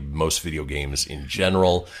play most video games in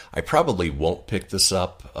general, I probably won't pick this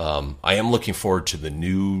up. I am looking forward to the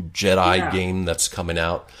new Jedi game that's coming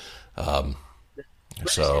out.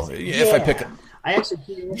 If I pick it, I actually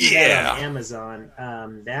put that on Amazon.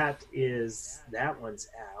 That one's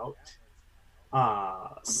out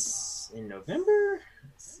in November.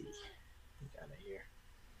 Let's see, we got it here.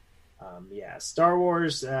 Star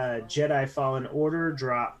Wars Jedi Fallen Order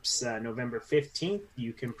drops November 15th.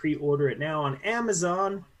 You can pre-order it now on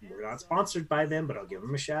Amazon. We're not sponsored by them, but I'll give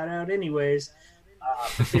them a shout out anyways.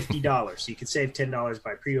 For $50, so you can save $10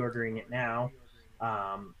 by pre-ordering it now.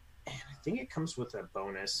 I think it comes with a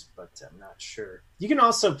bonus, but I'm not sure. You can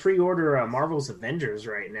also pre-order Marvel's Avengers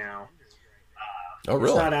right now. Really?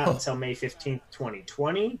 It's not out until May 15th,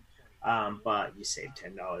 2020, but you save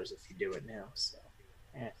 $10 if you do it now. So,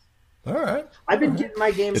 All right. I've been getting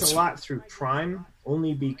my games a lot through Prime,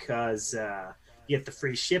 only because you get the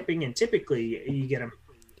free shipping, and typically you get them.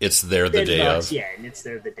 It's there the day of. Yeah, and it's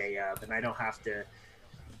there the day of, and I don't have to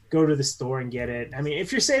go to the store and get it. I mean,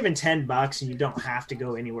 if you're saving $10 and you don't have to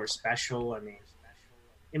go anywhere special, I mean,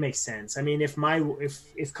 it makes sense. I mean, if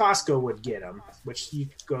Costco would get them, which you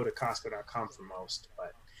go to Costco.com for most,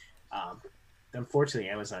 but unfortunately,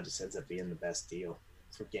 Amazon just ends up being the best deal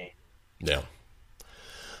for game. Yeah.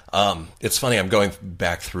 It's funny. I'm going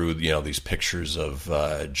back through these pictures of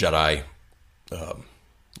Jedi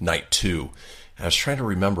Knight 2. I was trying to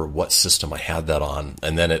remember what system I had that on,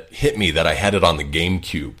 and then it hit me that I had it on the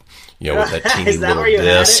GameCube, with that teeny little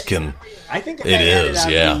disc. And I think it is.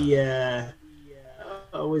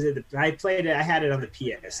 Was it? I played it. I had it on the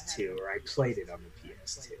PS2, or I played it on the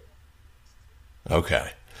PS2. Okay,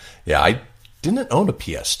 yeah, I didn't own a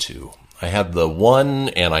PS2. I had the 1,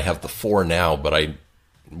 and I have the 4 now, but I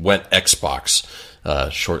went Xbox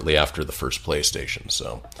shortly after the first PlayStation,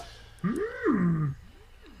 so.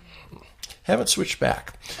 Haven't switched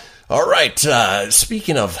back. All right.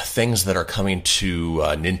 Speaking of things that are coming to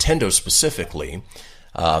Nintendo specifically,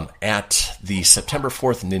 at the September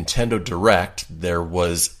 4th Nintendo Direct, there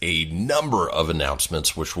was a number of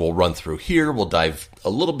announcements, which we'll run through here. We'll dive a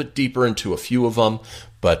little bit deeper into a few of them.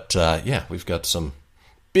 But, we've got some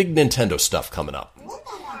big Nintendo stuff coming up.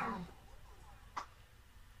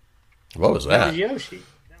 What was that? That was Yoshi.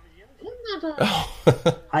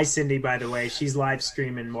 Hi, Cindy, by the way. She's live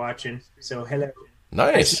streaming, watching. So, hello.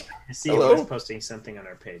 Nice. I see Hello. you was posting something on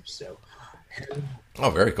our page. So, Oh,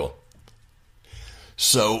 very cool.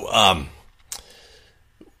 So,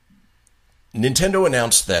 Nintendo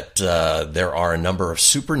announced that there are a number of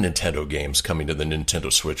Super Nintendo games coming to the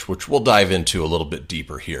Nintendo Switch, which we'll dive into a little bit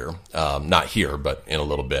deeper here. Not here, but in a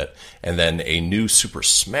little bit. And then a new Super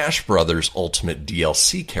Smash Bros. Ultimate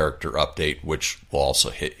DLC character update, which will also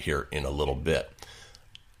hit here in a little bit.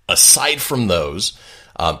 Aside from those,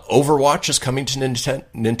 Overwatch is coming to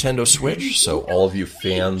Nintendo Switch, so all of you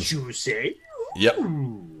fans... you say? Yep.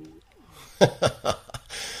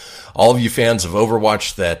 All of you fans of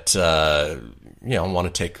Overwatch that want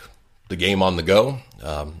to take the game on the go,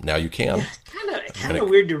 now you can. Kind of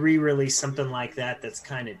weird to re-release something like that that's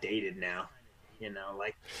kind of dated now.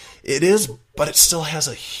 It is, but it still has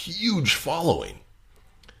a huge following.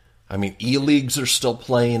 I mean, E-Leagues are still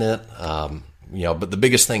playing it. But the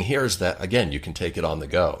biggest thing here is that, again, you can take it on the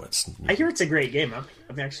go. I hear it's a great game.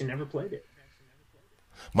 I've actually never played it.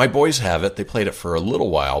 My boys have it. They played it for a little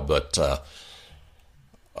while, but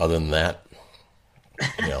other than that,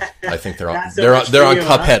 I think they're on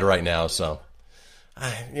Cuphead right now. So,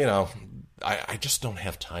 I just don't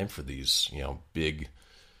have time for these, big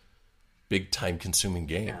time consuming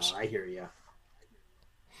games. No, I hear you.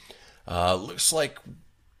 Looks like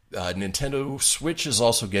Nintendo Switch is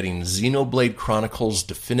also getting Xenoblade Chronicles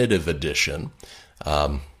Definitive Edition.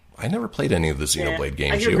 I never played any of the Xenoblade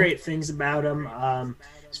games. I hear great things about them.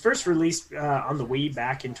 It was first released on the Wii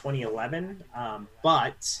back in 2011,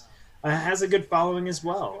 but has a good following as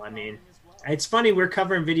well. I mean, it's funny, we're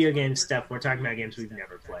covering video game stuff. We're talking about games we've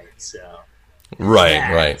never played. So,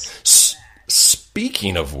 right.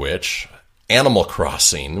 Speaking of which, Animal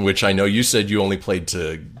Crossing, which I know you said you only played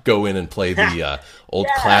to go in and play the old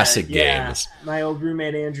classic games. My old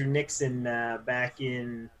roommate Andrew Nixon back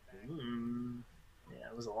in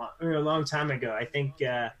it was a long time ago. I think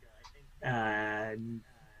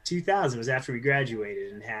 2000 was after we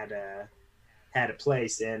graduated and had a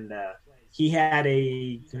place, and he had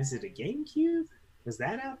a GameCube? Was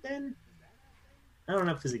that out then? I don't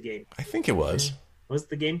know if it was a game. I think it was. Was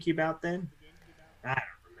the GameCube out then? I don't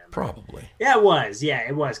remember. Probably. Yeah, it was. Yeah,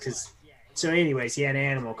 it was. So anyways, he had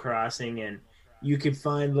Animal Crossing, and you could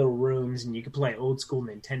find little rooms, and you could play old school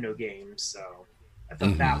Nintendo games. So I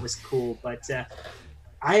thought that was cool. But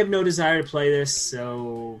I have no desire to play this,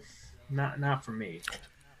 so not for me.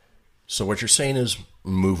 So what you're saying is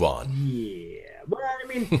move on. Yeah. Well, I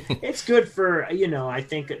mean, it's good for, I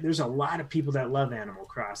think there's a lot of people that love Animal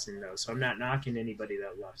Crossing, though, so I'm not knocking anybody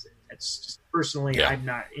that loves it. It's just, personally, I'm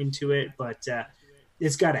not into it, but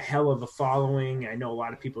it's got a hell of a following. I know a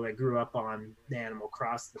lot of people that grew up on the Animal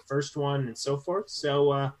Crossing, the first one, and so forth.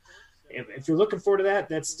 So if you're looking forward to that,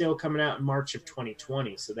 that's still coming out in March of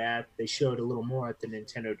 2020, so that they showed a little more at the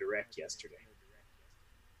Nintendo Direct yesterday.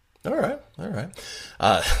 All right.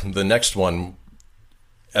 The next one,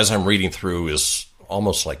 as I'm reading through, is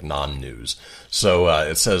almost like non-news. So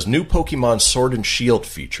it says, new Pokemon Sword and Shield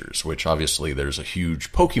features, which obviously there's a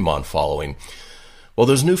huge Pokemon following. Well,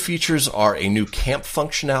 those new features are a new camp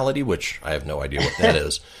functionality, which I have no idea what that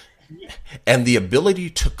is, and the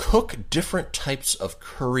ability to cook different types of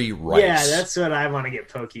curry rice. Yeah, that's what I want to get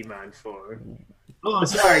Pokemon for. Oh,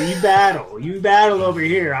 sorry, you battle over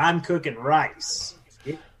here. I'm cooking rice.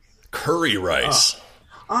 Curry rice.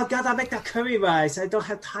 Oh, gotta make that curry rice. I don't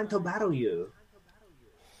have time to battle you.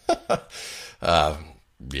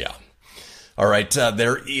 Yeah. All right,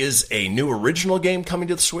 there is a new original game coming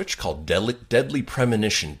to the Switch called Deadly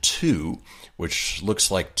Premonition 2, which looks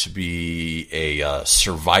like to be a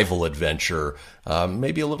survival adventure,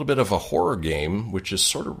 maybe a little bit of a horror game, which is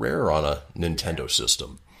sort of rare on a Nintendo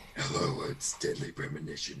system. Hello, it's Deadly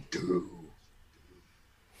Premonition 2.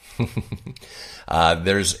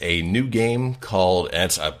 There's a new game called, and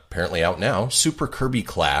it's apparently out now, Super Kirby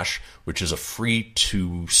Clash, which is a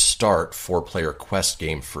free-to-start 4-player quest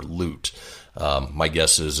game for loot. My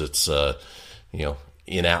guess is it's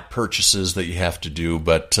in-app purchases that you have to do,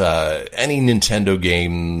 but any Nintendo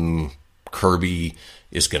game, Kirby,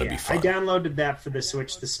 is going to be fun. I downloaded that for the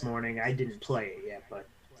Switch this morning. I didn't play it yet, but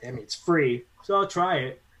it's free, so I'll try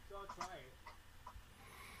it.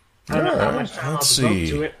 I don't know how much time I'll devote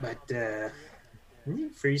to it, but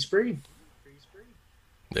free's free.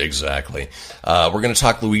 Exactly. We're going to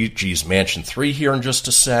talk Luigi's Mansion 3 here in just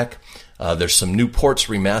a sec. There's some new ports,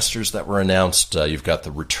 remasters that were announced. You've got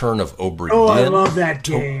the return of Obra Dinn. Oh, I love that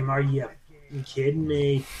game. Are you kidding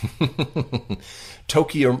me?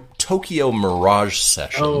 Tokyo Mirage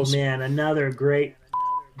Sessions. Oh, man, another great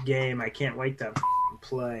game. I can't wait to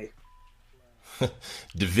play.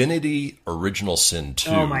 Divinity Original Sin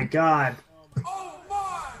 2. Oh my God. Oh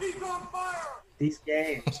my, he's on fire! These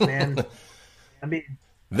games, man. I mean,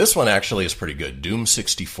 This one actually is pretty good. Doom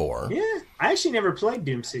 64. yeah, I actually never played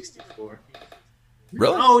Doom 64.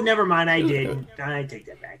 Really? Oh, never mind. I did. I take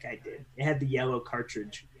that back. I did. It had the yellow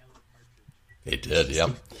cartridge. It did,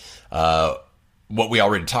 yep. What we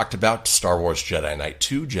already talked about, Star Wars Jedi Knight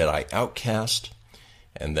 2, Jedi Outcast,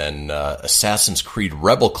 and then Assassin's Creed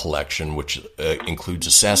Rebel Collection, which includes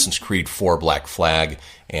Assassin's Creed 4 Black Flag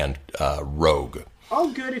and Rogue. All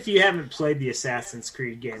good if you haven't played the Assassin's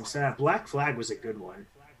Creed games. Black Flag was a good one.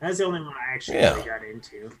 That's the only one I actually really got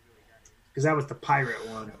into. Because that was the pirate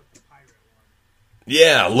one.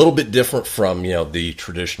 Yeah, a little bit different from, the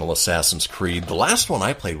traditional Assassin's Creed. The last one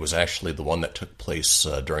I played was actually the one that took place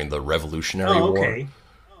during the Revolutionary War.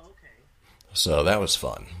 So that was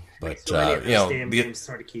fun. But, games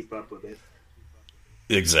start to keep up with it.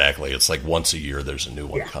 Exactly. It's like once a year there's a new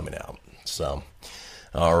one coming out. So,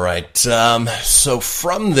 all right. So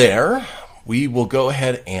from there, we will go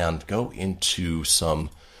ahead and go into some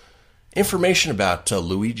information about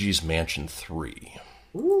Luigi's Mansion 3.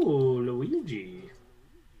 Ooh, Luigi.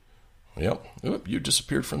 Yep. Oop, you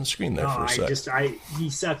disappeared from the screen there for a sec. He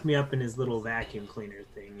sucked me up in his little vacuum cleaner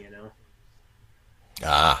thing,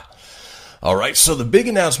 All right. So the big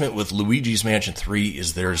announcement with Luigi's Mansion 3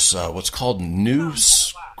 is there's what's called new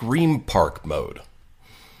Scream Park mode.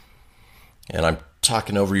 And I'm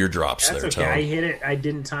talking over your drops. That's there, okay. Tone. I hit it. I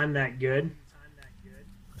didn't time that good.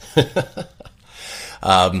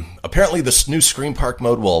 Apparently, this new Scream Park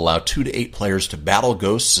mode will allow 2 to 8 players to battle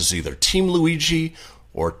ghosts as either Team Luigi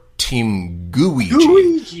or Team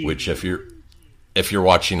Gooigi. Which, if you're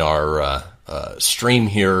watching our stream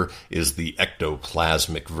here, is the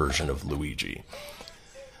ectoplasmic version of Luigi.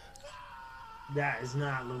 That is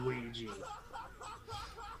not Luigi.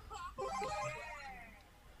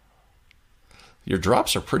 Your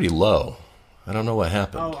drops are pretty low. I don't know what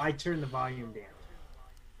happened. Oh, I turned the volume down.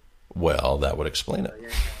 Well, that would explain it.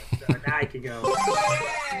 So now I can go.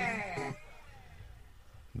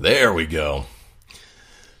 There we go.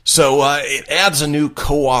 So it adds a new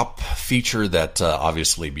co-op feature that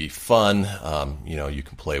obviously be fun. You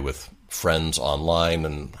can play with friends online,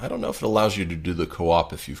 and I don't know if it allows you to do the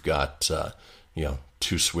co-op if you've got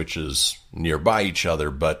 2 Switches nearby each other,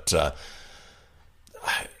 but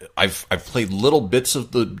I've played little bits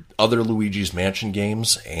of the other Luigi's Mansion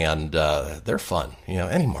games, and they're fun.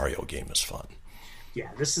 Any Mario game is fun. Yeah,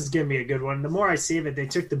 this is going to be a good one. The more I see of it, they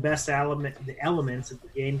took the best the elements of the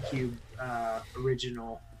GameCube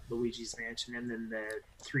original Luigi's Mansion and then the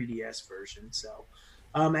 3DS version. So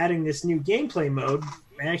adding this new gameplay mode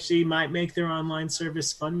actually might make their online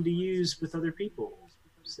service fun to use with other people.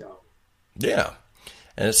 So yeah,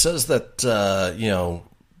 and it says that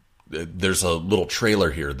there's a little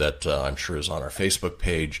trailer here that I'm sure is on our Facebook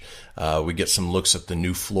page. We get some looks at the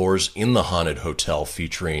new floors in the Haunted Hotel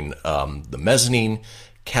featuring the Mezzanine,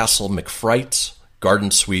 Castle McFrights,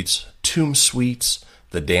 Garden Suites, Tomb Suites,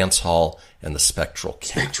 the Dance Hall, and the Spectral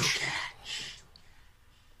Catch.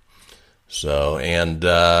 So, and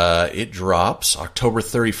it drops October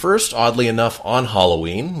 31st, oddly enough, on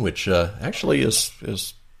Halloween, which actually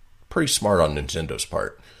is pretty smart on Nintendo's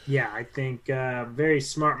part. Yeah, I think very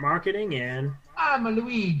smart marketing, and I'm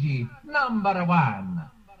Luigi, number 1.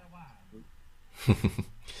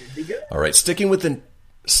 All right, sticking with the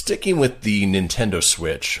Nintendo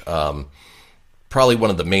Switch. Probably one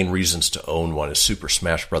of the main reasons to own one is Super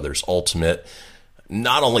Smash Bros. Ultimate.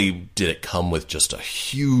 Not only did it come with just a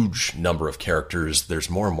huge number of characters, there's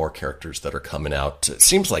more and more characters that are coming out, it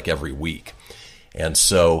seems like every week. And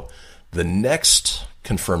so the next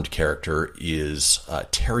confirmed character is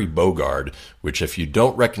Terry Bogard, which if you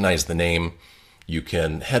don't recognize the name, you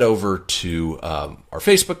can head over to our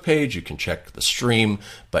Facebook page. You can check the stream,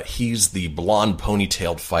 but he's the blonde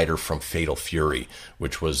ponytailed fighter from Fatal Fury,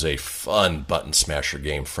 which was a fun button smasher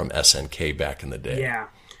game from SNK back in the day. Yeah,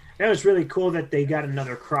 that was really cool that they got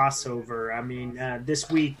another crossover. I mean, this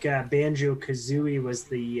week Banjo-Kazooie was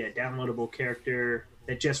the downloadable character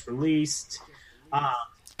that just released.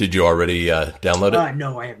 Did you already download it?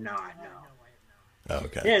 No, I have not. No.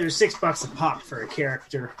 Okay. Yeah, there's $6 a pop for a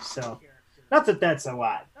character, so not that that's a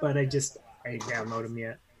lot, but I didn't download them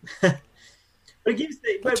yet.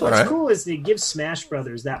 But what's cool is it gives Smash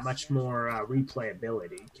Brothers that much more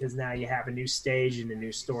replayability because now you have a new stage and a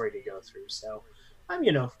new story to go through. So,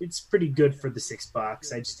 it's pretty good for the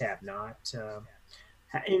 $6. I just have not.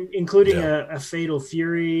 Including a Fatal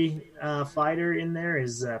Fury fighter in there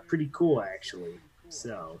is pretty cool, actually.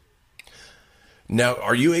 So, Now,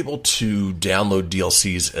 are you able to download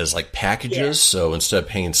DLCs as like packages? Yeah. So instead of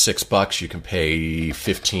paying $6, you can pay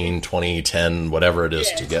 15, 20, 10, whatever it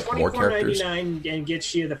is to get more characters? $24.99 and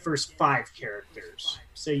gets you the first 5 characters.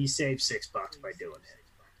 So you save $6 by doing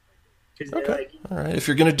it. Okay. All right. If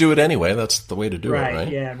you're going to do it anyway, that's the way to do it,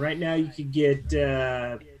 right? Yeah. Right now you could get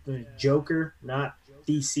the Joker, not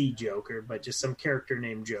DC Joker, but just some character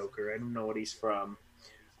named Joker. I don't know what he's from.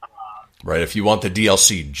 Right. If you want the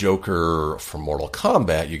DLC Joker from Mortal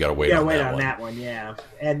Kombat, you got to wait on that one. Yeah.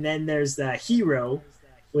 And then there's the Hero,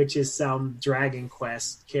 which is some Dragon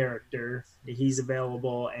Quest character. He's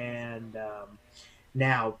available, and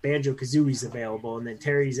now Banjo-Kazooie's available, and then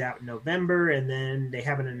Terry's out in November, and then they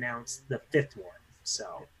haven't announced the 5th one.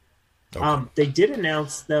 So they did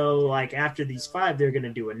announce, though, like after these 5, they're going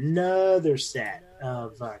to do another set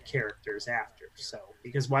of characters after. So,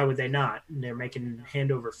 because why would they not? They're making hand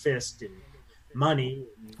over fist and money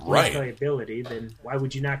and replayability, then why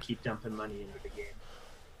would you not keep dumping money into the game?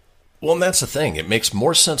 Well, and that's the thing. It makes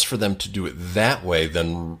more sense for them to do it that way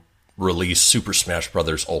than release Super Smash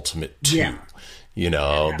Bros. Ultimate 2. Yeah. You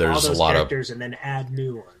know, there's all those a lot characters and then add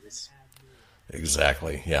new ones.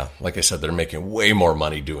 Exactly. Yeah. Like I said, they're making way more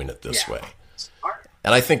money doing it this way.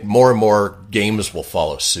 And I think more and more games will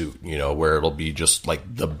follow suit, you know, where it'll be just like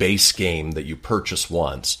the base game that you purchase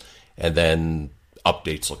once, and then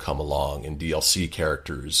updates will come along and DLC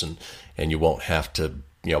characters, and you won't have to,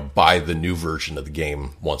 you know, buy the new version of the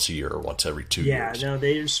game once a year or once every 2 years. Yeah, no,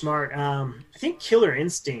 they're smart. I think Killer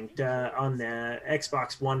Instinct on the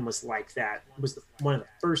Xbox One was like that. It was one of the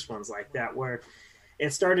first ones like that, where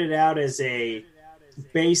it started out as a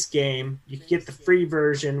base game. You could get the free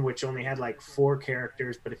version, which only had like 4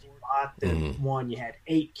 characters, but if you bought the one, you had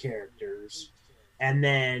 8 characters. And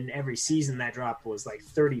then every season that dropped was like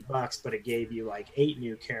 $30, but it gave you like 8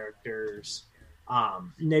 new characters.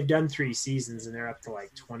 And they've done 3 seasons, and they're up to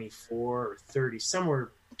like 24 or 30,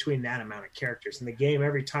 somewhere between that amount of characters in the game.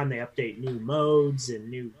 Every time they update new modes and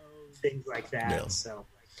new things like that, so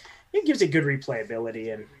it gives it good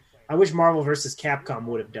replayability. And I wish Marvel vs. Capcom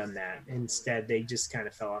would have done that. Instead, they just kind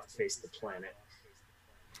of fell off the face of the planet.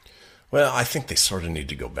 Well, I think they sort of need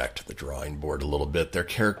to go back to the drawing board a little bit. Their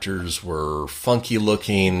characters were funky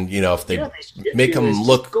looking. You know, if they make them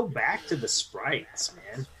look... Go back to the sprites,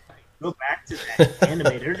 man. Go back to that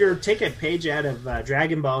animator. Or take a page out of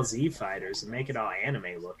Dragon Ball Z Fighters and make it all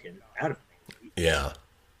anime looking. Yeah.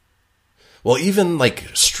 Well, even like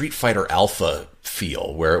Street Fighter Alpha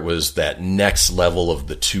feel, where it was that next level of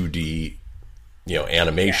the 2D, you know,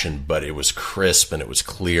 animation, but it was crisp and it was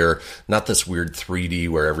clear. Not this weird 3D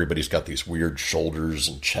where everybody's got these weird shoulders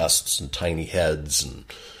and chests and tiny heads and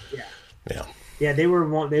yeah. They were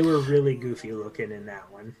really goofy looking in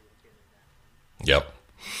that one. Yep.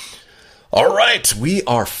 All right, we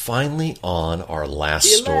are finally on our last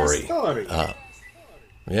story.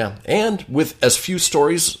 Yeah, and with as few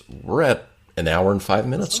stories, we're at an hour and 5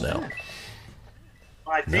 minutes now.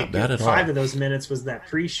 Well, I think Not bad at 5 all. of those minutes was that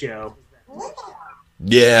pre-show.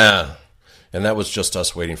 Yeah, and that was just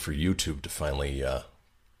us waiting for YouTube to finally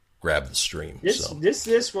grab the stream.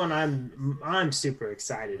 This one I'm super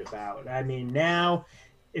excited about. I mean, now,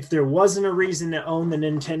 if there wasn't a reason to own the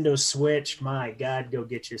Nintendo Switch, my God, go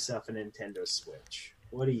get yourself a Nintendo Switch.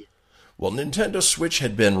 What do you? Well, Nintendo Switch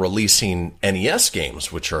had been releasing NES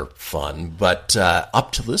games, which are fun, but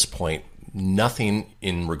up to this point, nothing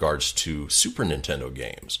in regards to Super Nintendo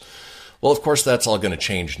games. Well, of course, that's all going to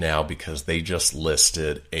change now because they just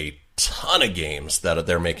listed a ton of games that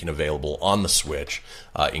they're making available on the Switch,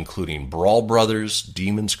 including Brawl Brothers,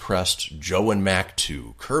 Demon's Crest, Joe and Mac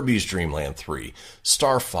 2, Kirby's Dream Land 3,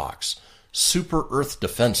 Star Fox, Super Earth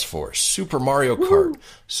Defense Force, Super Mario Kart,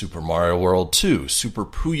 Super Mario World 2, Super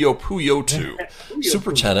Puyo Puyo 2,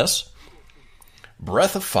 Super Tennis,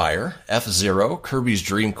 Breath of Fire, F-Zero, Kirby's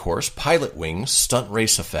Dream Course, Pilot Wings, Stunt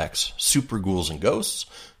Race Effects, Super Ghouls and Ghosts,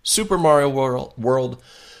 Super Mario World,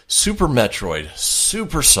 Super Metroid,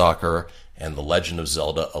 Super Soccer, and The Legend of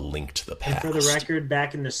Zelda: A Link to the Past. And for the record,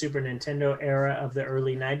 back in the Super Nintendo era of the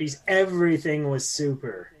early 90s, everything was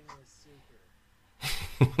super.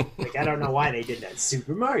 Like, I don't know why they did that.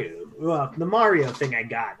 Super Mario. Well, the Mario thing I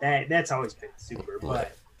got. That's always been super,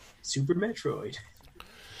 but Super Metroid.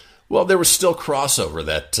 Well, there was still crossover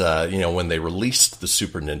that, when they released the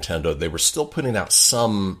Super Nintendo, they were still putting out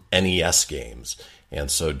some NES games. And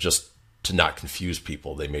so just to not confuse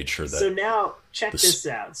people, they made sure that... So now, check this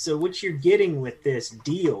out. So what you're getting with this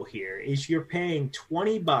deal here is you're paying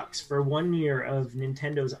 $20 for 1 year of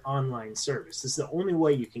Nintendo's online service. This is the only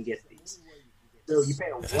way you can get these. So you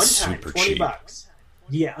pay one time, $20.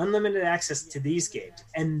 unlimited access to these games,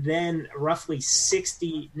 and then roughly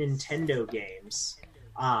 60 Nintendo games.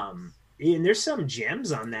 And there's some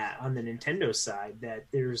gems on that on the Nintendo side. That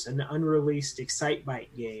there's an unreleased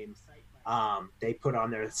Excitebike game they put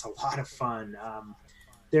on there. It's a lot of fun.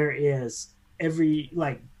 There is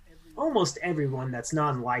almost everyone that's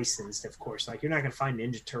non-licensed, of course. Like, you're not going to find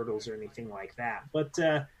Ninja Turtles or anything like that. But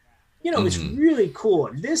it's really cool.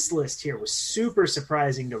 And this list here was super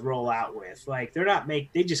surprising to roll out with. Like,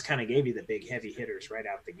 they just kind of gave you the big heavy hitters right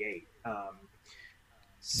out the gate.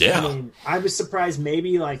 I was surprised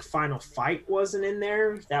maybe like Final Fight wasn't in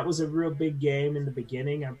there. That was a real big game in the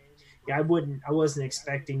beginning. I wasn't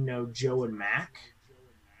expecting no Joe and Mac.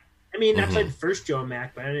 I mean, I played the first Joe and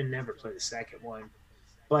Mac, but I didn't never play the second one.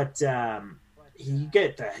 But you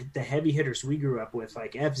get the heavy hitters we grew up with,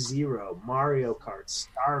 like F-Zero, Mario Kart,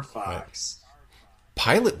 Star Fox.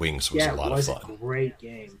 Pilot Wings was a lot of fun. It was a great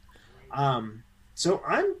game. So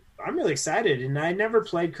I'm really excited, and I never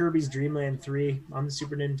played Kirby's Dream Land 3 on the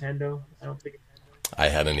Super Nintendo. I don't think I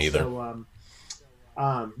hadn't either. So,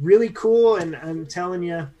 really cool, and I'm telling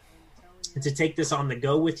you to take this on the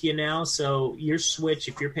go with you now. So your Switch,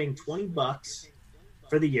 if you're paying $20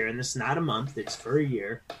 for the year, and this is not a month, it's for a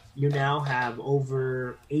year, you now have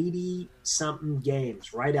over 80-something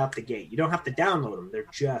games right out the gate. You don't have to download them. They're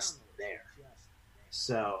just there.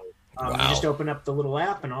 So you just open up the little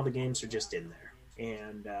app, and all the games are just in there.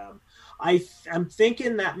 And I'm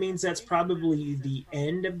thinking that means that's probably the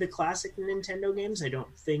end of the classic Nintendo games. I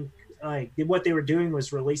don't think what they were doing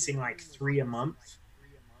was releasing like 3 a month.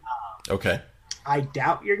 Okay. I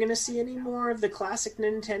doubt you're going to see any more of the classic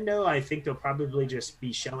Nintendo. I think they'll probably just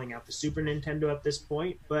be shelling out the Super Nintendo at this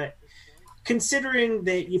point. But considering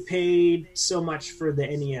that you paid so much for the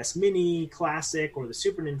NES Mini Classic or the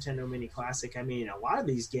Super Nintendo Mini Classic, I mean, a lot of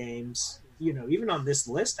these games, even on this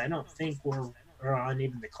list, I don't think we're on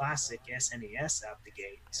even the classic SNES out the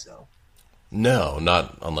gate. So no,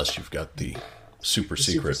 not unless you've got the super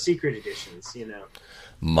secret editions,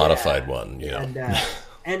 modified one,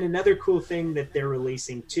 And another cool thing that they're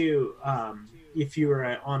releasing too, if you are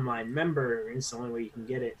an online member, it's the only way you can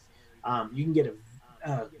get it. You can get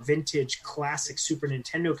a vintage classic Super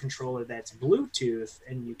Nintendo controller that's Bluetooth,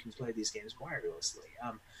 and you can play these games wirelessly.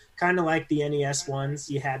 Kind of like the NES ones,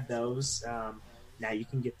 you had those. Now you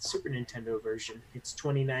can get the Super Nintendo version. It's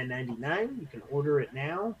 $29.99. You can order it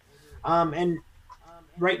now. And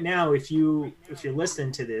right now, if you're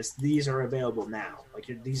listening to this, these are available now. Like,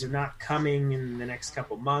 these are not coming in the next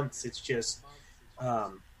couple months. It's just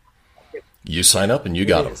you sign up and you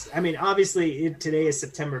got them. I mean, obviously, today is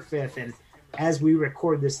September 5th, and as we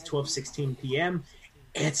record this at 12:16 p.m.,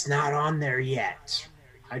 it's not on there yet.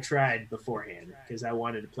 I tried beforehand because I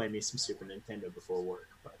wanted to play me some Super Nintendo before work,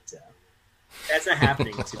 but that's not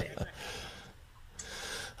happening today.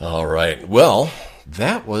 All right. Well,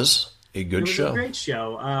 that was a good show. It was a great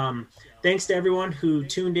show. Thanks to everyone who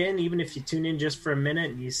tuned in, even if you tuned in just for a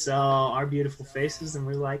minute and you saw our beautiful faces and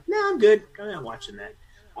we're like, no, I'm good. I'm not watching that.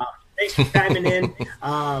 Thanks for chiming in.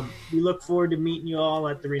 We look forward to meeting you all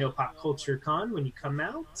at the Reno Pop Culture Con when you come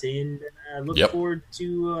out, and look forward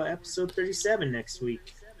to episode 37 next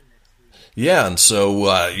week. Yeah, and so,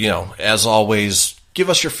 as always, give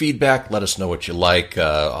us your feedback. Let us know what you like.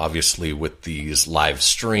 Obviously, with these live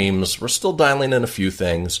streams, we're still dialing in a few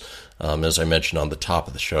things. As I mentioned on the top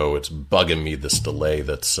of the show, it's bugging me, this delay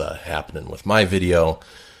that's happening with my video.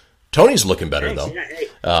 Tony's looking better, though. Yeah, hey,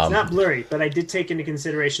 it's not blurry, but I did take into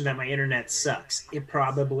consideration that my internet sucks. It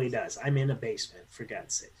probably does. I'm in a basement, for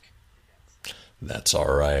God's sake. That's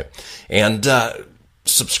all right. And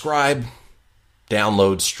subscribe,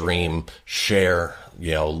 download, stream, share.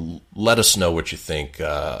 Let us know what you think.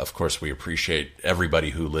 Of course, we appreciate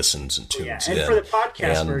everybody who listens and tunes in. And for the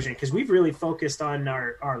podcast version, because we've really focused on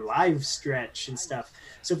our live stretch and stuff.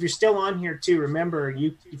 So if you're still on here too, remember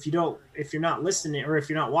if you're not listening or if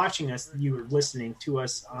you're not watching us, you're listening to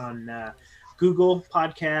us on Google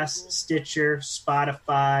Podcasts, Stitcher,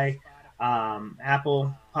 Spotify,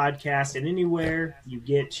 Apple Podcast, and anywhere you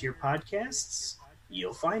get your podcasts,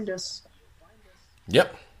 you'll find us.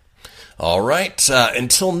 Yep. All right.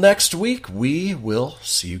 Until next week, we will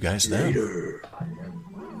see you guys then. Later.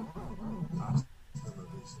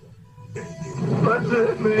 That's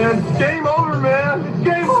it, man. Game over, man. It's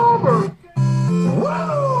game over.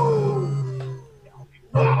 Whoa!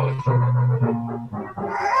 Honey,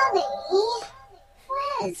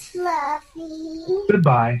 where's Fluffy?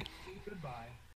 Goodbye.